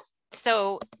sense.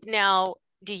 So now,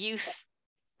 do you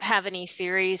have any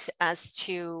theories as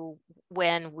to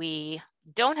when we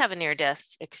don't have a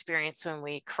near-death experience, when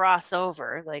we cross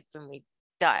over, like when we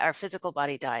die, our physical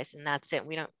body dies and that's it,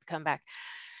 we don't come back?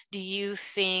 Do you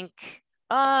think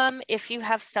if you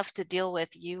have stuff to deal with,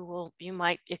 you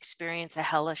might experience a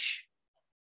hellish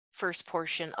first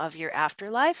portion of your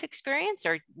afterlife experience,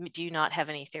 or do you not have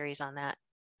any theories on that?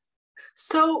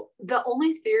 So the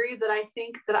only theory that I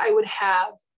think that I would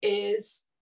have is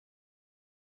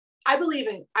I believe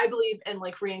in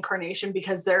like reincarnation,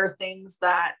 because there are things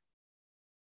that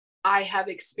I have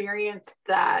experienced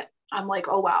that I'm like,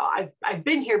 oh wow, I've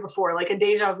been here before, like a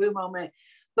deja vu moment.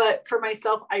 But for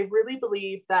myself, I really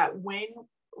believe that when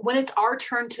it's our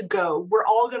turn to go, we're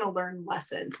all going to learn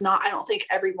lessons. I don't think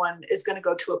everyone is going to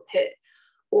go to a pit,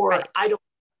 or right. I don't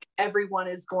think everyone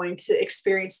is going to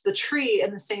experience the tree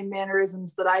in the same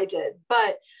mannerisms that I did.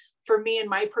 But for me, in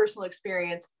my personal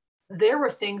experience, there were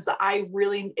things that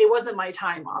it wasn't my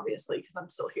time, obviously, because I'm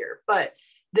still here, but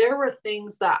there were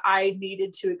things that I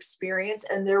needed to experience,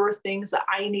 and there were things that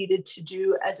I needed to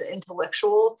do as an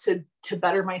intellectual to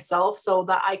better myself, so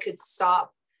that I could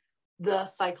stop the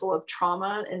cycle of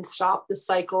trauma and stop the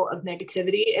cycle of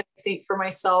negativity. And I think for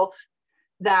myself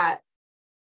that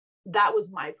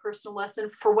was my personal lesson.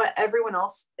 For what everyone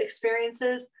else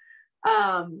experiences,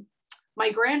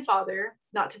 my grandfather,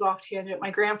 not to go off tangent,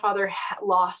 my grandfather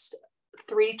lost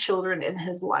 3 children in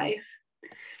his life,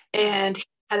 and he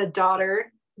had a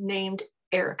daughter named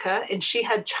Erica, and she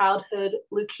had childhood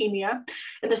leukemia.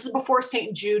 And this is before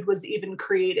St. Jude was even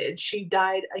created. She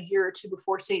died a year or two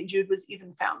before St. Jude was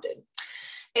even founded.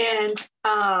 And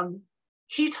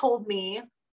he told me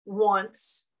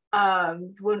once,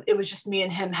 when it was just me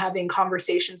and him having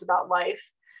conversations about life,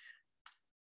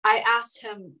 I asked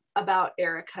him about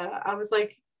Erica. I was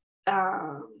like,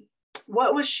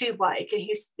 what was she like? And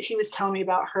he was telling me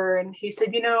about her, and he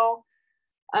said,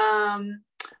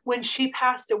 when she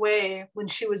passed away, when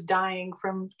she was dying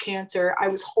from cancer, I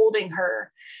was holding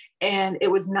her, and it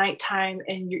was nighttime,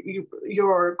 and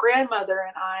your grandmother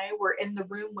and I were in the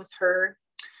room with her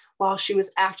while she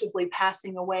was actively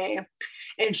passing away.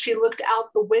 And she looked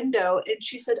out the window and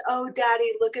she said, "Oh,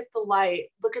 Daddy, look at the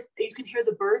light. You can hear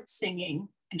the birds singing."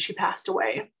 And she passed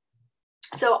away.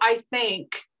 So I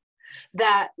think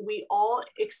that we all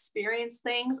experience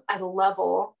things at a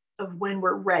level of when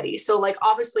we're ready. So like,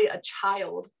 obviously a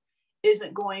child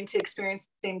isn't going to experience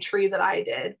the same tree that I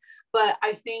did, but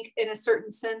I think in a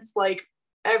certain sense, like,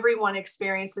 everyone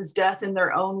experiences death in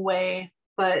their own way,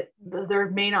 but there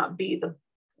may not be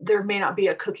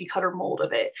a cookie cutter mold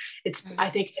of it. I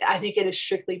think it is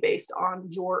strictly based on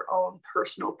your own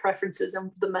personal preferences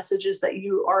and the messages that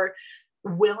you are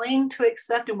willing to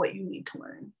accept and what you need to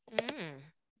learn.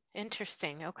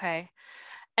 Interesting. Okay.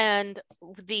 And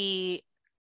the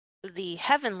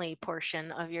heavenly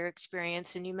portion of your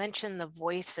experience, and you mentioned the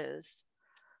voices.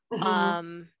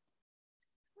 Mm-hmm.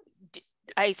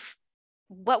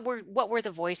 What were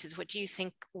the voices? What do you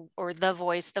think? Or the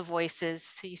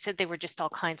voices? You said they were just all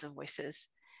kinds of voices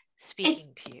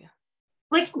speaking to you.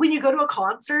 Like when you go to a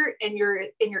concert and you're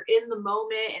in the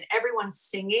moment and everyone's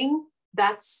singing,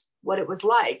 that's what it was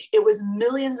like. It was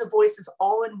millions of voices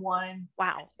all in one.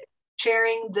 Wow.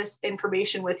 Sharing this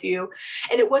information with you.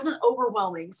 And it wasn't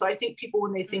overwhelming. So I think people,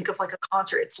 when they think of like a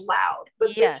concert, it's loud,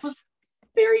 but this was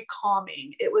very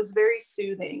calming. It was very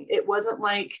soothing. It wasn't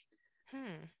like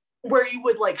where you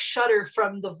would like shudder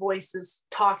from the voices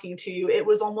talking to you. It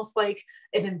was almost like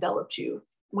it enveloped you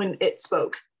when it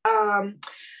spoke.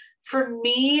 For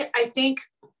me, I think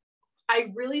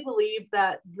I really believe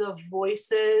that the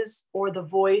voices, or the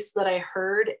voice that I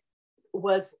heard,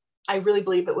 was, I really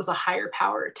believe it was a higher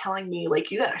power telling me, like,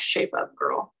 you got to shape up,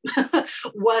 girl.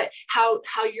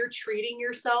 How you're treating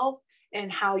yourself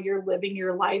and how you're living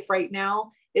your life right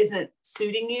now isn't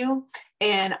suiting you.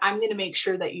 And I'm going to make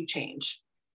sure that you change.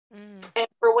 And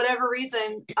for whatever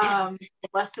reason, the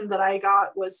lesson that I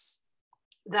got was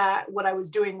that what I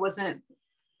was doing wasn't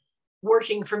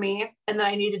working for me, and that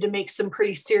I needed to make some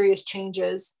pretty serious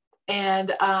changes.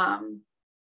 And I'm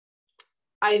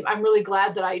really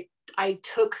glad that I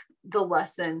took the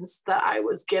lessons that I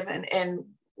was given and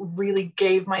really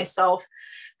gave myself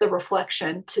the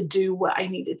reflection to do what I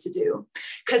needed to do.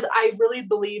 Because I really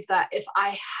believe that if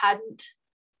I hadn't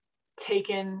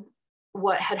taken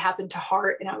what had happened to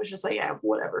heart, and I was just like, yeah,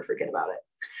 whatever, forget about it,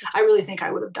 I really think I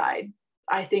would have died.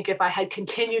 I think if I had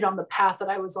continued on the path that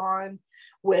I was on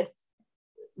with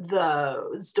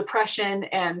the depression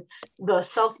and the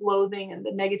self-loathing and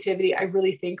the negativity, I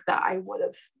really think that I would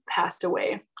have passed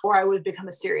away, or I would have become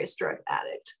a serious drug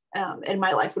addict, and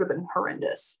my life would have been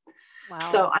horrendous. Wow.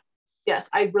 So yes,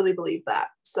 I really believe that.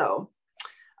 So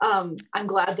I'm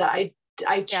glad that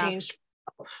I changed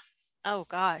myself. Oh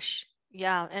gosh.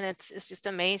 Yeah. And it's just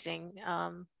amazing.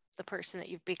 The person that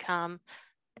you've become.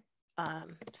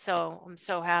 So I'm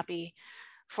so happy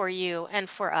for you and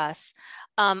for us.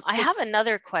 I have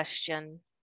another question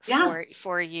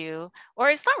for you, or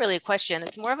it's not really a question,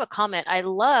 it's more of a comment. I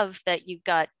love that you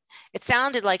got, it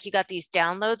sounded like you got these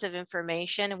downloads of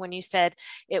information. And when you said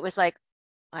it was like,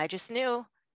 I just knew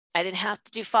I didn't have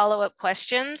to do follow-up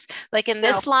questions. Like in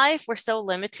this life, we're so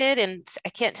limited. And I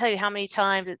can't tell you how many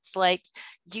times it's like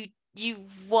you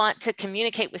want to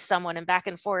communicate with someone and back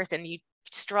and forth, and you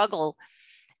struggle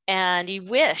and you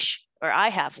wish, or I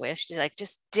have wished, like,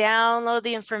 just download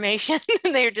the information.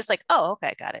 And they're just like, oh,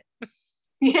 okay, got it.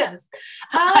 Yes.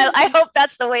 I hope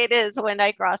that's the way it is when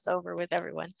I cross over with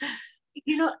everyone.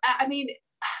 You know, I mean,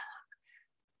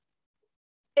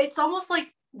 it's almost like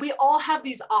we all have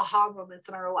these aha moments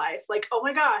in our life. Like, oh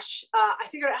my gosh, I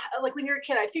figured out, like when you're a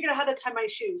kid, I figured out how to tie my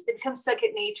shoes. It becomes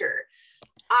second nature.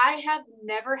 I have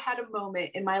never had a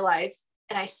moment in my life,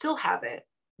 and I still haven't,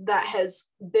 that has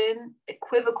been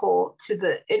equivocal to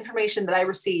the information that I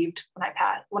received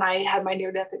when I had my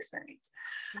near-death experience.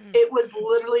 It was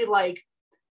literally like,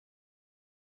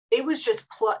 it was just,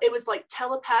 it was like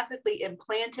telepathically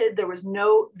implanted. There was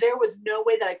no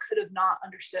way that I could have not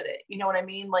understood it. You know what I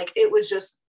mean? Like, it was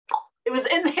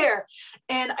in there.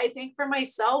 And I think for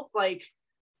myself, like,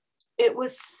 it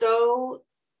was so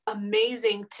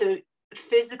amazing to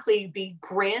physically be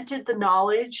granted the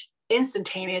knowledge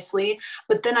instantaneously,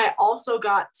 but then I also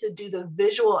got to do the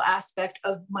visual aspect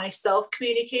of myself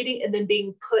communicating and then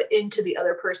being put into the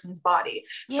other person's body.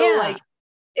 Yeah. So like,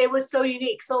 it was so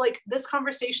unique. So like this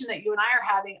conversation that you and I are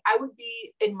having, I would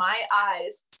be in my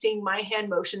eyes seeing my hand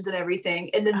motions and everything,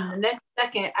 and then the next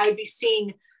second I would be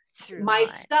seeing through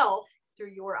myself through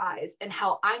your eyes, and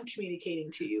how I'm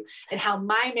communicating to you, and how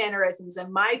my mannerisms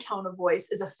and my tone of voice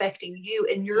is affecting you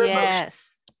and your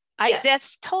emotions.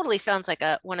 That's totally sounds like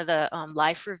one of the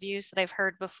life reviews that I've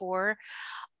heard before.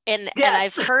 And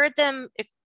I've heard them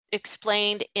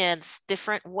explained in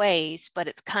different ways, but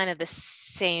it's kind of the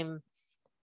same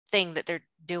thing that they're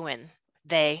doing.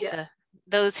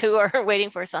 Those who are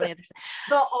waiting for us on the other side.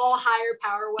 The all higher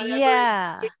power, whatever.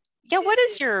 Yeah. What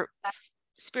is your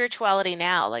spirituality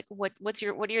now? Like what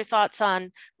are your thoughts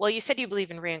on, well, you said you believe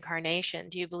in reincarnation.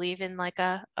 Do you believe in like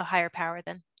a higher power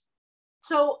then?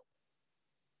 So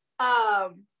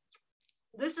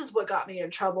this is what got me in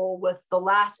trouble with the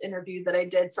last interview that I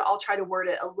did. So I'll try to word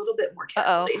it a little bit more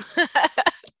carefully.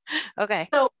 Okay.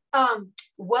 So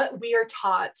what we are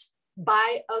taught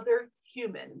by other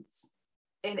humans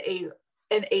in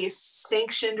a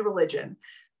sanctioned religion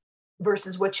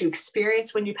versus what you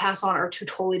experience when you pass on are two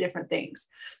totally different things.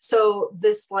 So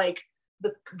this, like,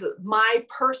 my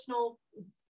personal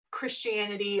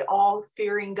Christianity, all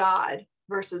fearing God,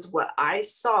 versus what I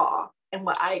saw and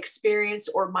what I experienced,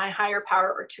 or my higher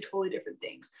power, are two totally different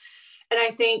things. And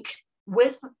I think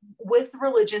with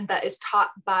religion that is taught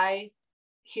by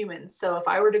humans, so if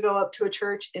I were to go up to a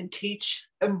church and teach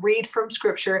and read from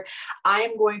scripture, I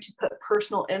am going to put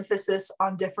personal emphasis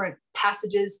on different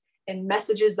passages and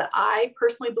messages that I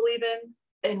personally believe in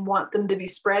and want them to be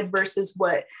spread versus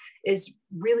what is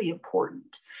really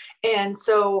important. And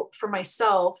so for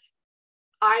myself,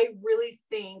 I really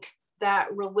think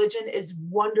that religion is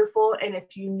wonderful. And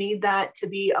if you need that to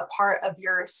be a part of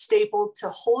your staple to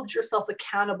hold yourself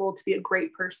accountable to be a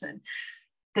great person,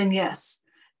 then yes,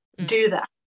 do that.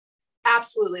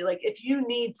 Absolutely. Like if you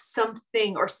need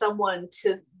something or someone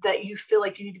that you feel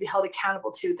like you need to be held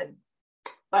accountable to, then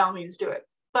by all means do it.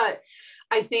 But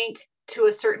I think to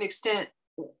a certain extent,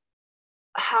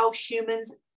 how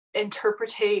humans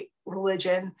interpret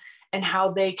religion and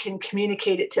how they can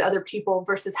communicate it to other people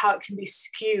versus how it can be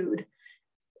skewed,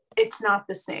 it's not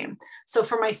the same. So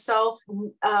for myself,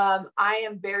 I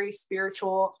am very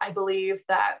spiritual. I believe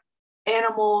that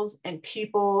animals and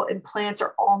people and plants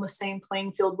are all in the same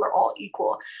playing field. We're all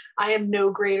equal. I am no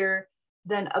greater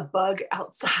than a bug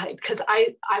outside because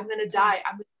I'm going to die.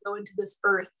 I'm going to go into this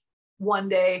earth one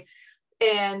day,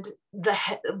 and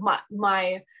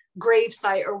my grave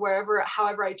site or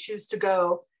however I choose to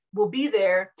go will be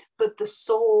there, but the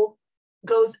soul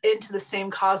goes into the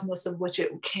same cosmos of which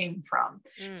it came from.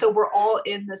 So we're all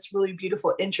in this really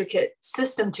beautiful, intricate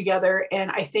system together.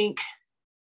 And I think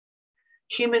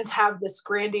humans have this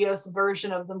grandiose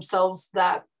version of themselves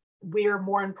that we're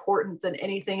more important than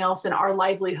anything else, and our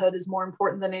livelihood is more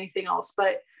important than anything else.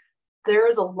 But there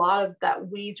is a lot of that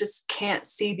we just can't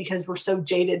see because we're so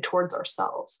jaded towards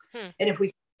ourselves. And if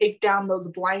we take down those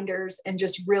blinders and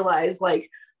just realize, like,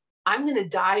 I'm going to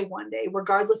die one day,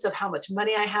 regardless of how much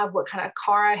money I have, what kind of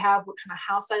car I have, what kind of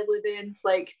house I live in,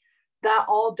 like that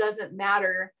all doesn't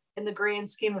matter in the grand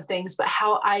scheme of things, but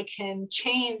how I can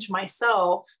change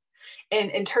myself and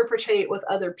interpretate with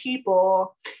other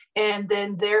people, and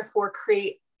then therefore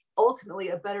create ultimately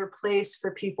a better place for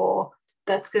people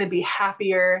that's going to be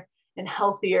happier and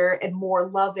healthier and more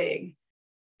loving.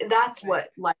 That's what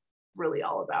life is really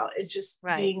all about, is just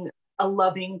being a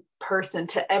loving person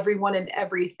to everyone and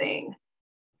everything.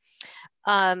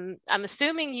 I'm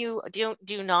assuming you do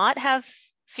not have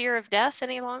fear of death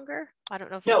any longer. I don't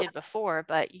know if you did before,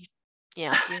 but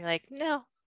you're like, no.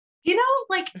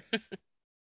 Like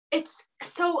it's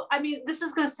so, I mean, this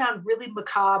is going to sound really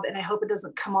macabre and I hope it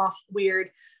doesn't come off weird.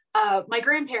 My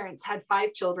grandparents had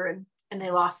 5 children and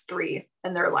they lost 3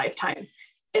 in their lifetime.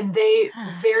 And they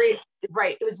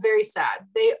it was very sad.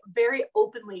 They very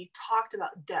openly talked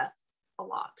about death a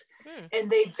lot. And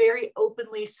they very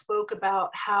openly spoke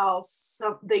about how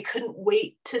they couldn't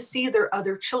wait to see their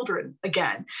other children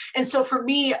again. And so for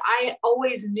me, I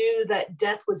always knew that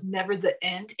death was never the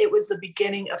end. It was the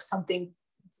beginning of something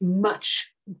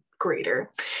much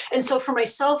greater. And so for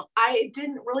myself, I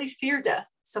didn't really fear death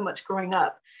so much growing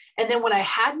up. And then when I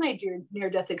had my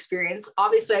near-death experience,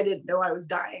 obviously I didn't know I was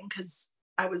dying because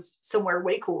I was somewhere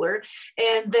way cooler.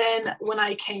 And then when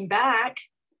I came back,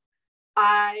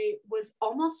 I was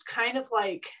almost kind of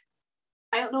like,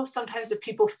 I don't know, sometimes if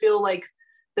people feel like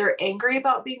they're angry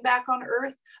about being back on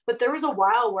Earth, but there was a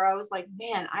while where I was like,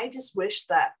 man, I just wish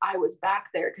that I was back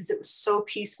there because it was so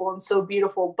peaceful and so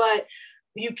beautiful. But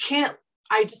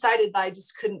I decided that I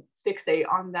just couldn't fixate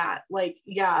on that. Like,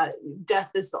 yeah,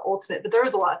 death is the ultimate, but there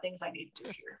was a lot of things I needed to do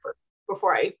here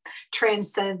before I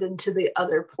transcend into the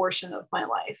other portion of my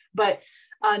life. But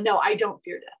no, I don't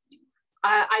fear death.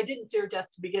 I didn't fear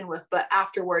death to begin with, but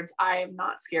afterwards I am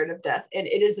not scared of death. And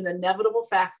it is an inevitable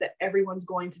fact that everyone's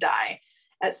going to die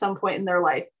at some point in their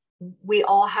life. We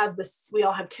all have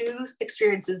 2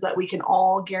 experiences that we can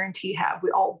all guarantee have.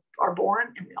 We all are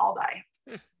born and we all die.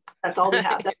 That's all we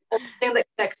have. That's the thing that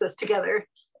connects us together.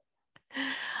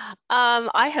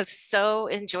 I have so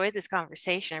enjoyed this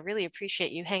conversation. I really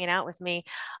appreciate you hanging out with me.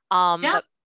 But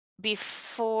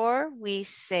before we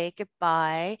say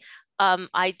goodbye,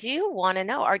 I do want to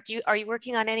know, are you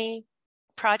working on any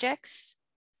current projects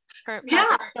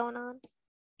going on?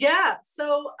 Yeah.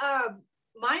 So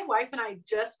my wife and I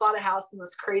just bought a house in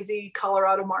this crazy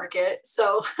Colorado market.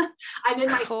 So I'm in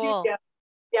my studio.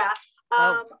 Yeah.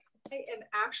 I am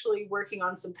actually working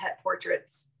on some pet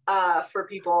portraits for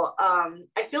people.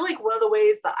 I feel like one of the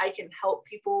ways that I can help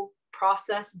people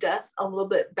process death a little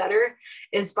bit better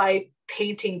is by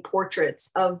painting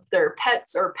portraits of their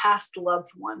pets or past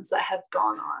loved ones that have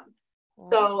gone on.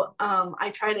 So I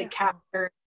try to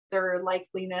capture their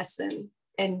likeliness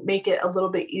and make it a little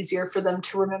bit easier for them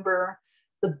to remember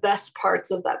the best parts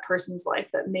of that person's life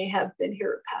that may have been here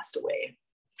or passed away.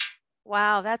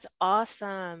 Wow, that's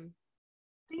awesome.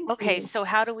 Okay, so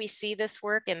how do we see this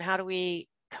work and how do we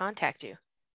contact you?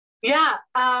 Yeah,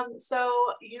 so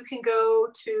you can go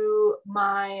to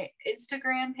my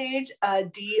Instagram page,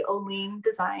 D Oline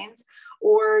Designs,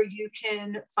 or you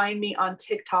can find me on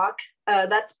TikTok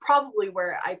That's probably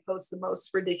where I post the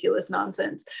most ridiculous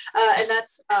nonsense. And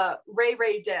that's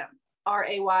Ray Dem,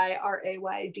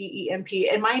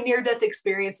 RayRaydemp. And my near-death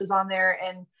experience is on there.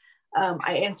 And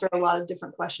I answer a lot of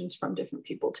different questions from different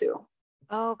people too.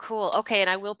 Oh, cool. Okay. And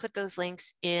I will put those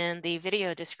links in the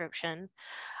video description.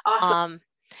 Awesome.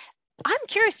 I'm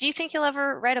curious, do you think you'll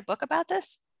ever write a book about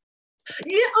this?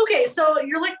 Yeah. Okay. So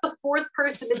you're like the fourth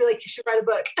person to be like, you should write a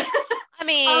book. I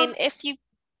mean, if you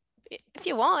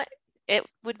want, it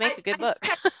would make a good book.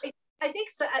 I think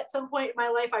so, at some point in my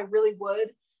life, I really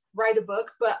would write a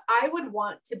book, but I would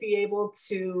want to be able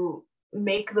to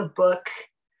make the book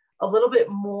a little bit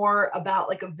more about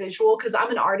like a visual, because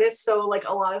I'm an artist. So like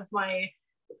a lot of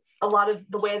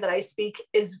the way that I speak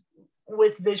is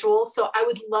with visuals. So I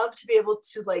would love to be able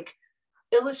to like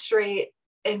illustrate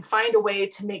and find a way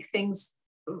to make things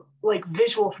like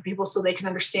visual for people so they can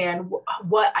understand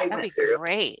what I went through.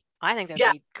 Great. I think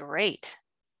that'd be great.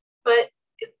 But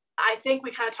I think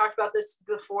we kind of talked about this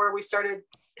before we started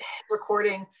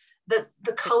recording, that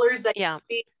the colors that you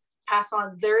pass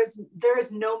on, there is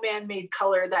no man-made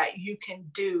color that you can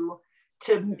do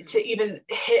to even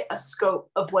hit a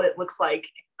scope of what it looks like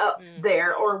up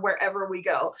there or wherever we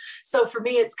go. So for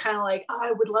me, it's kind of like, oh,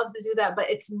 I would love to do that,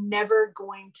 but it's never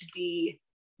going to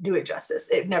do it justice.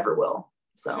 It never will.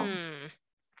 So,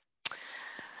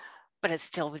 but it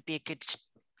still would be a good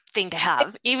thing to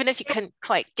have, even if you couldn't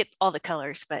quite get all the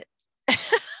colors. But I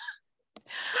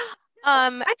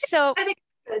think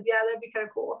yeah, that'd be kind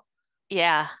of cool.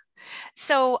 Yeah.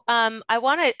 So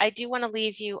I do want to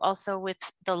leave you also with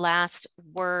the last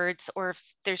words, or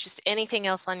if there's just anything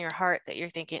else on your heart that you're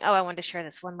thinking, oh, I want to share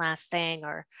this one last thing,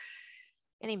 or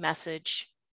any message.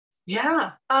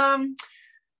 Yeah.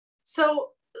 So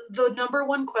the number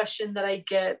one question that I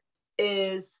get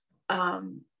is,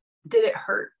 did it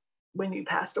hurt when you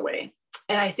passed away?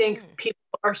 And I think people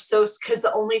are because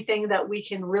the only thing that we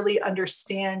can really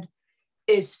understand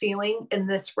is feeling in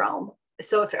this realm.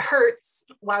 So if it hurts,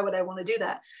 why would I want to do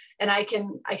that? And I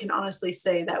can honestly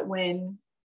say that when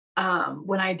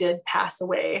I did pass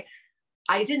away,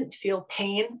 I didn't feel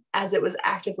pain as it was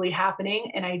actively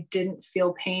happening, and I didn't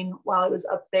feel pain while I was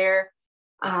up there.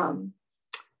 And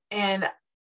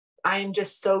I'm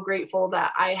just so grateful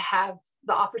that I have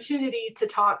the opportunity to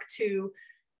talk to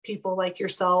people like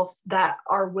yourself that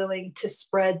are willing to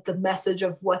spread the message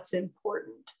of what's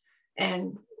important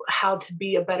and how to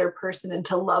be a better person and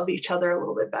to love each other a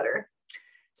little bit better.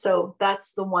 So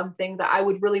that's the one thing that I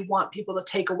would really want people to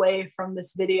take away from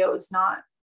this video, is not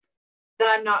that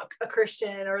I'm not a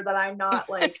Christian or that I'm not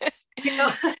like,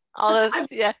 all those,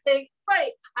 right.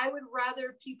 I would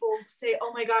rather people say,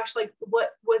 oh my gosh, like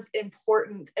what was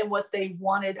important and what they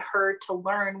wanted her to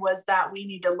learn was that we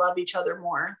need to love each other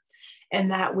more,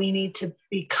 and that we need to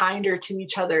be kinder to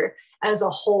each other as a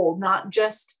whole, not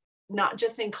just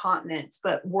in continents,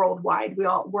 but worldwide.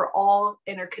 We're all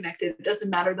interconnected. It doesn't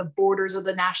matter the borders or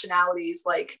the nationalities.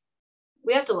 Like,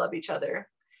 we have to love each other.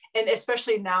 And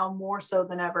especially now more so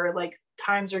than ever, like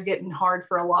times are getting hard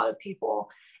for a lot of people.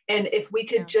 And if we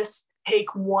could just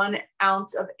take 1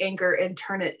 ounce of anger and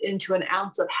turn it into an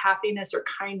ounce of happiness or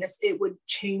kindness, it would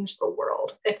change the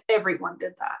world if everyone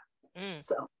did that.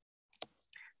 So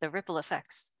the ripple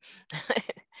effects.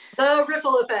 The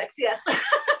ripple effects, yes.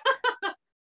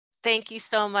 Thank you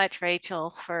so much,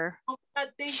 Rachel, for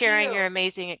sharing your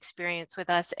amazing experience with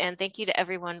us. And thank you to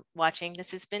everyone watching.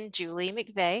 This has been Julie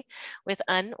McVey with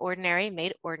Unordinary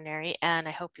Made Ordinary. And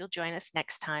I hope you'll join us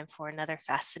next time for another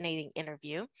fascinating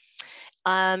interview.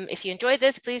 If you enjoyed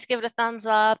this, please give it a thumbs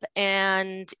up.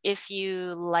 And if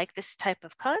you like this type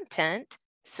of content,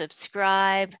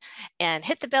 subscribe and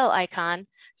hit the bell icon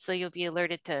so you'll be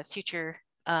alerted to future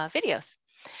videos.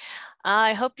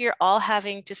 I hope you're all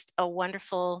having just a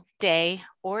wonderful day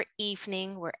or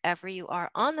evening wherever you are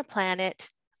on the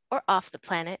planet or off the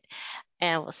planet,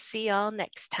 and we'll see y'all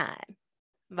next time.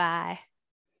 Bye.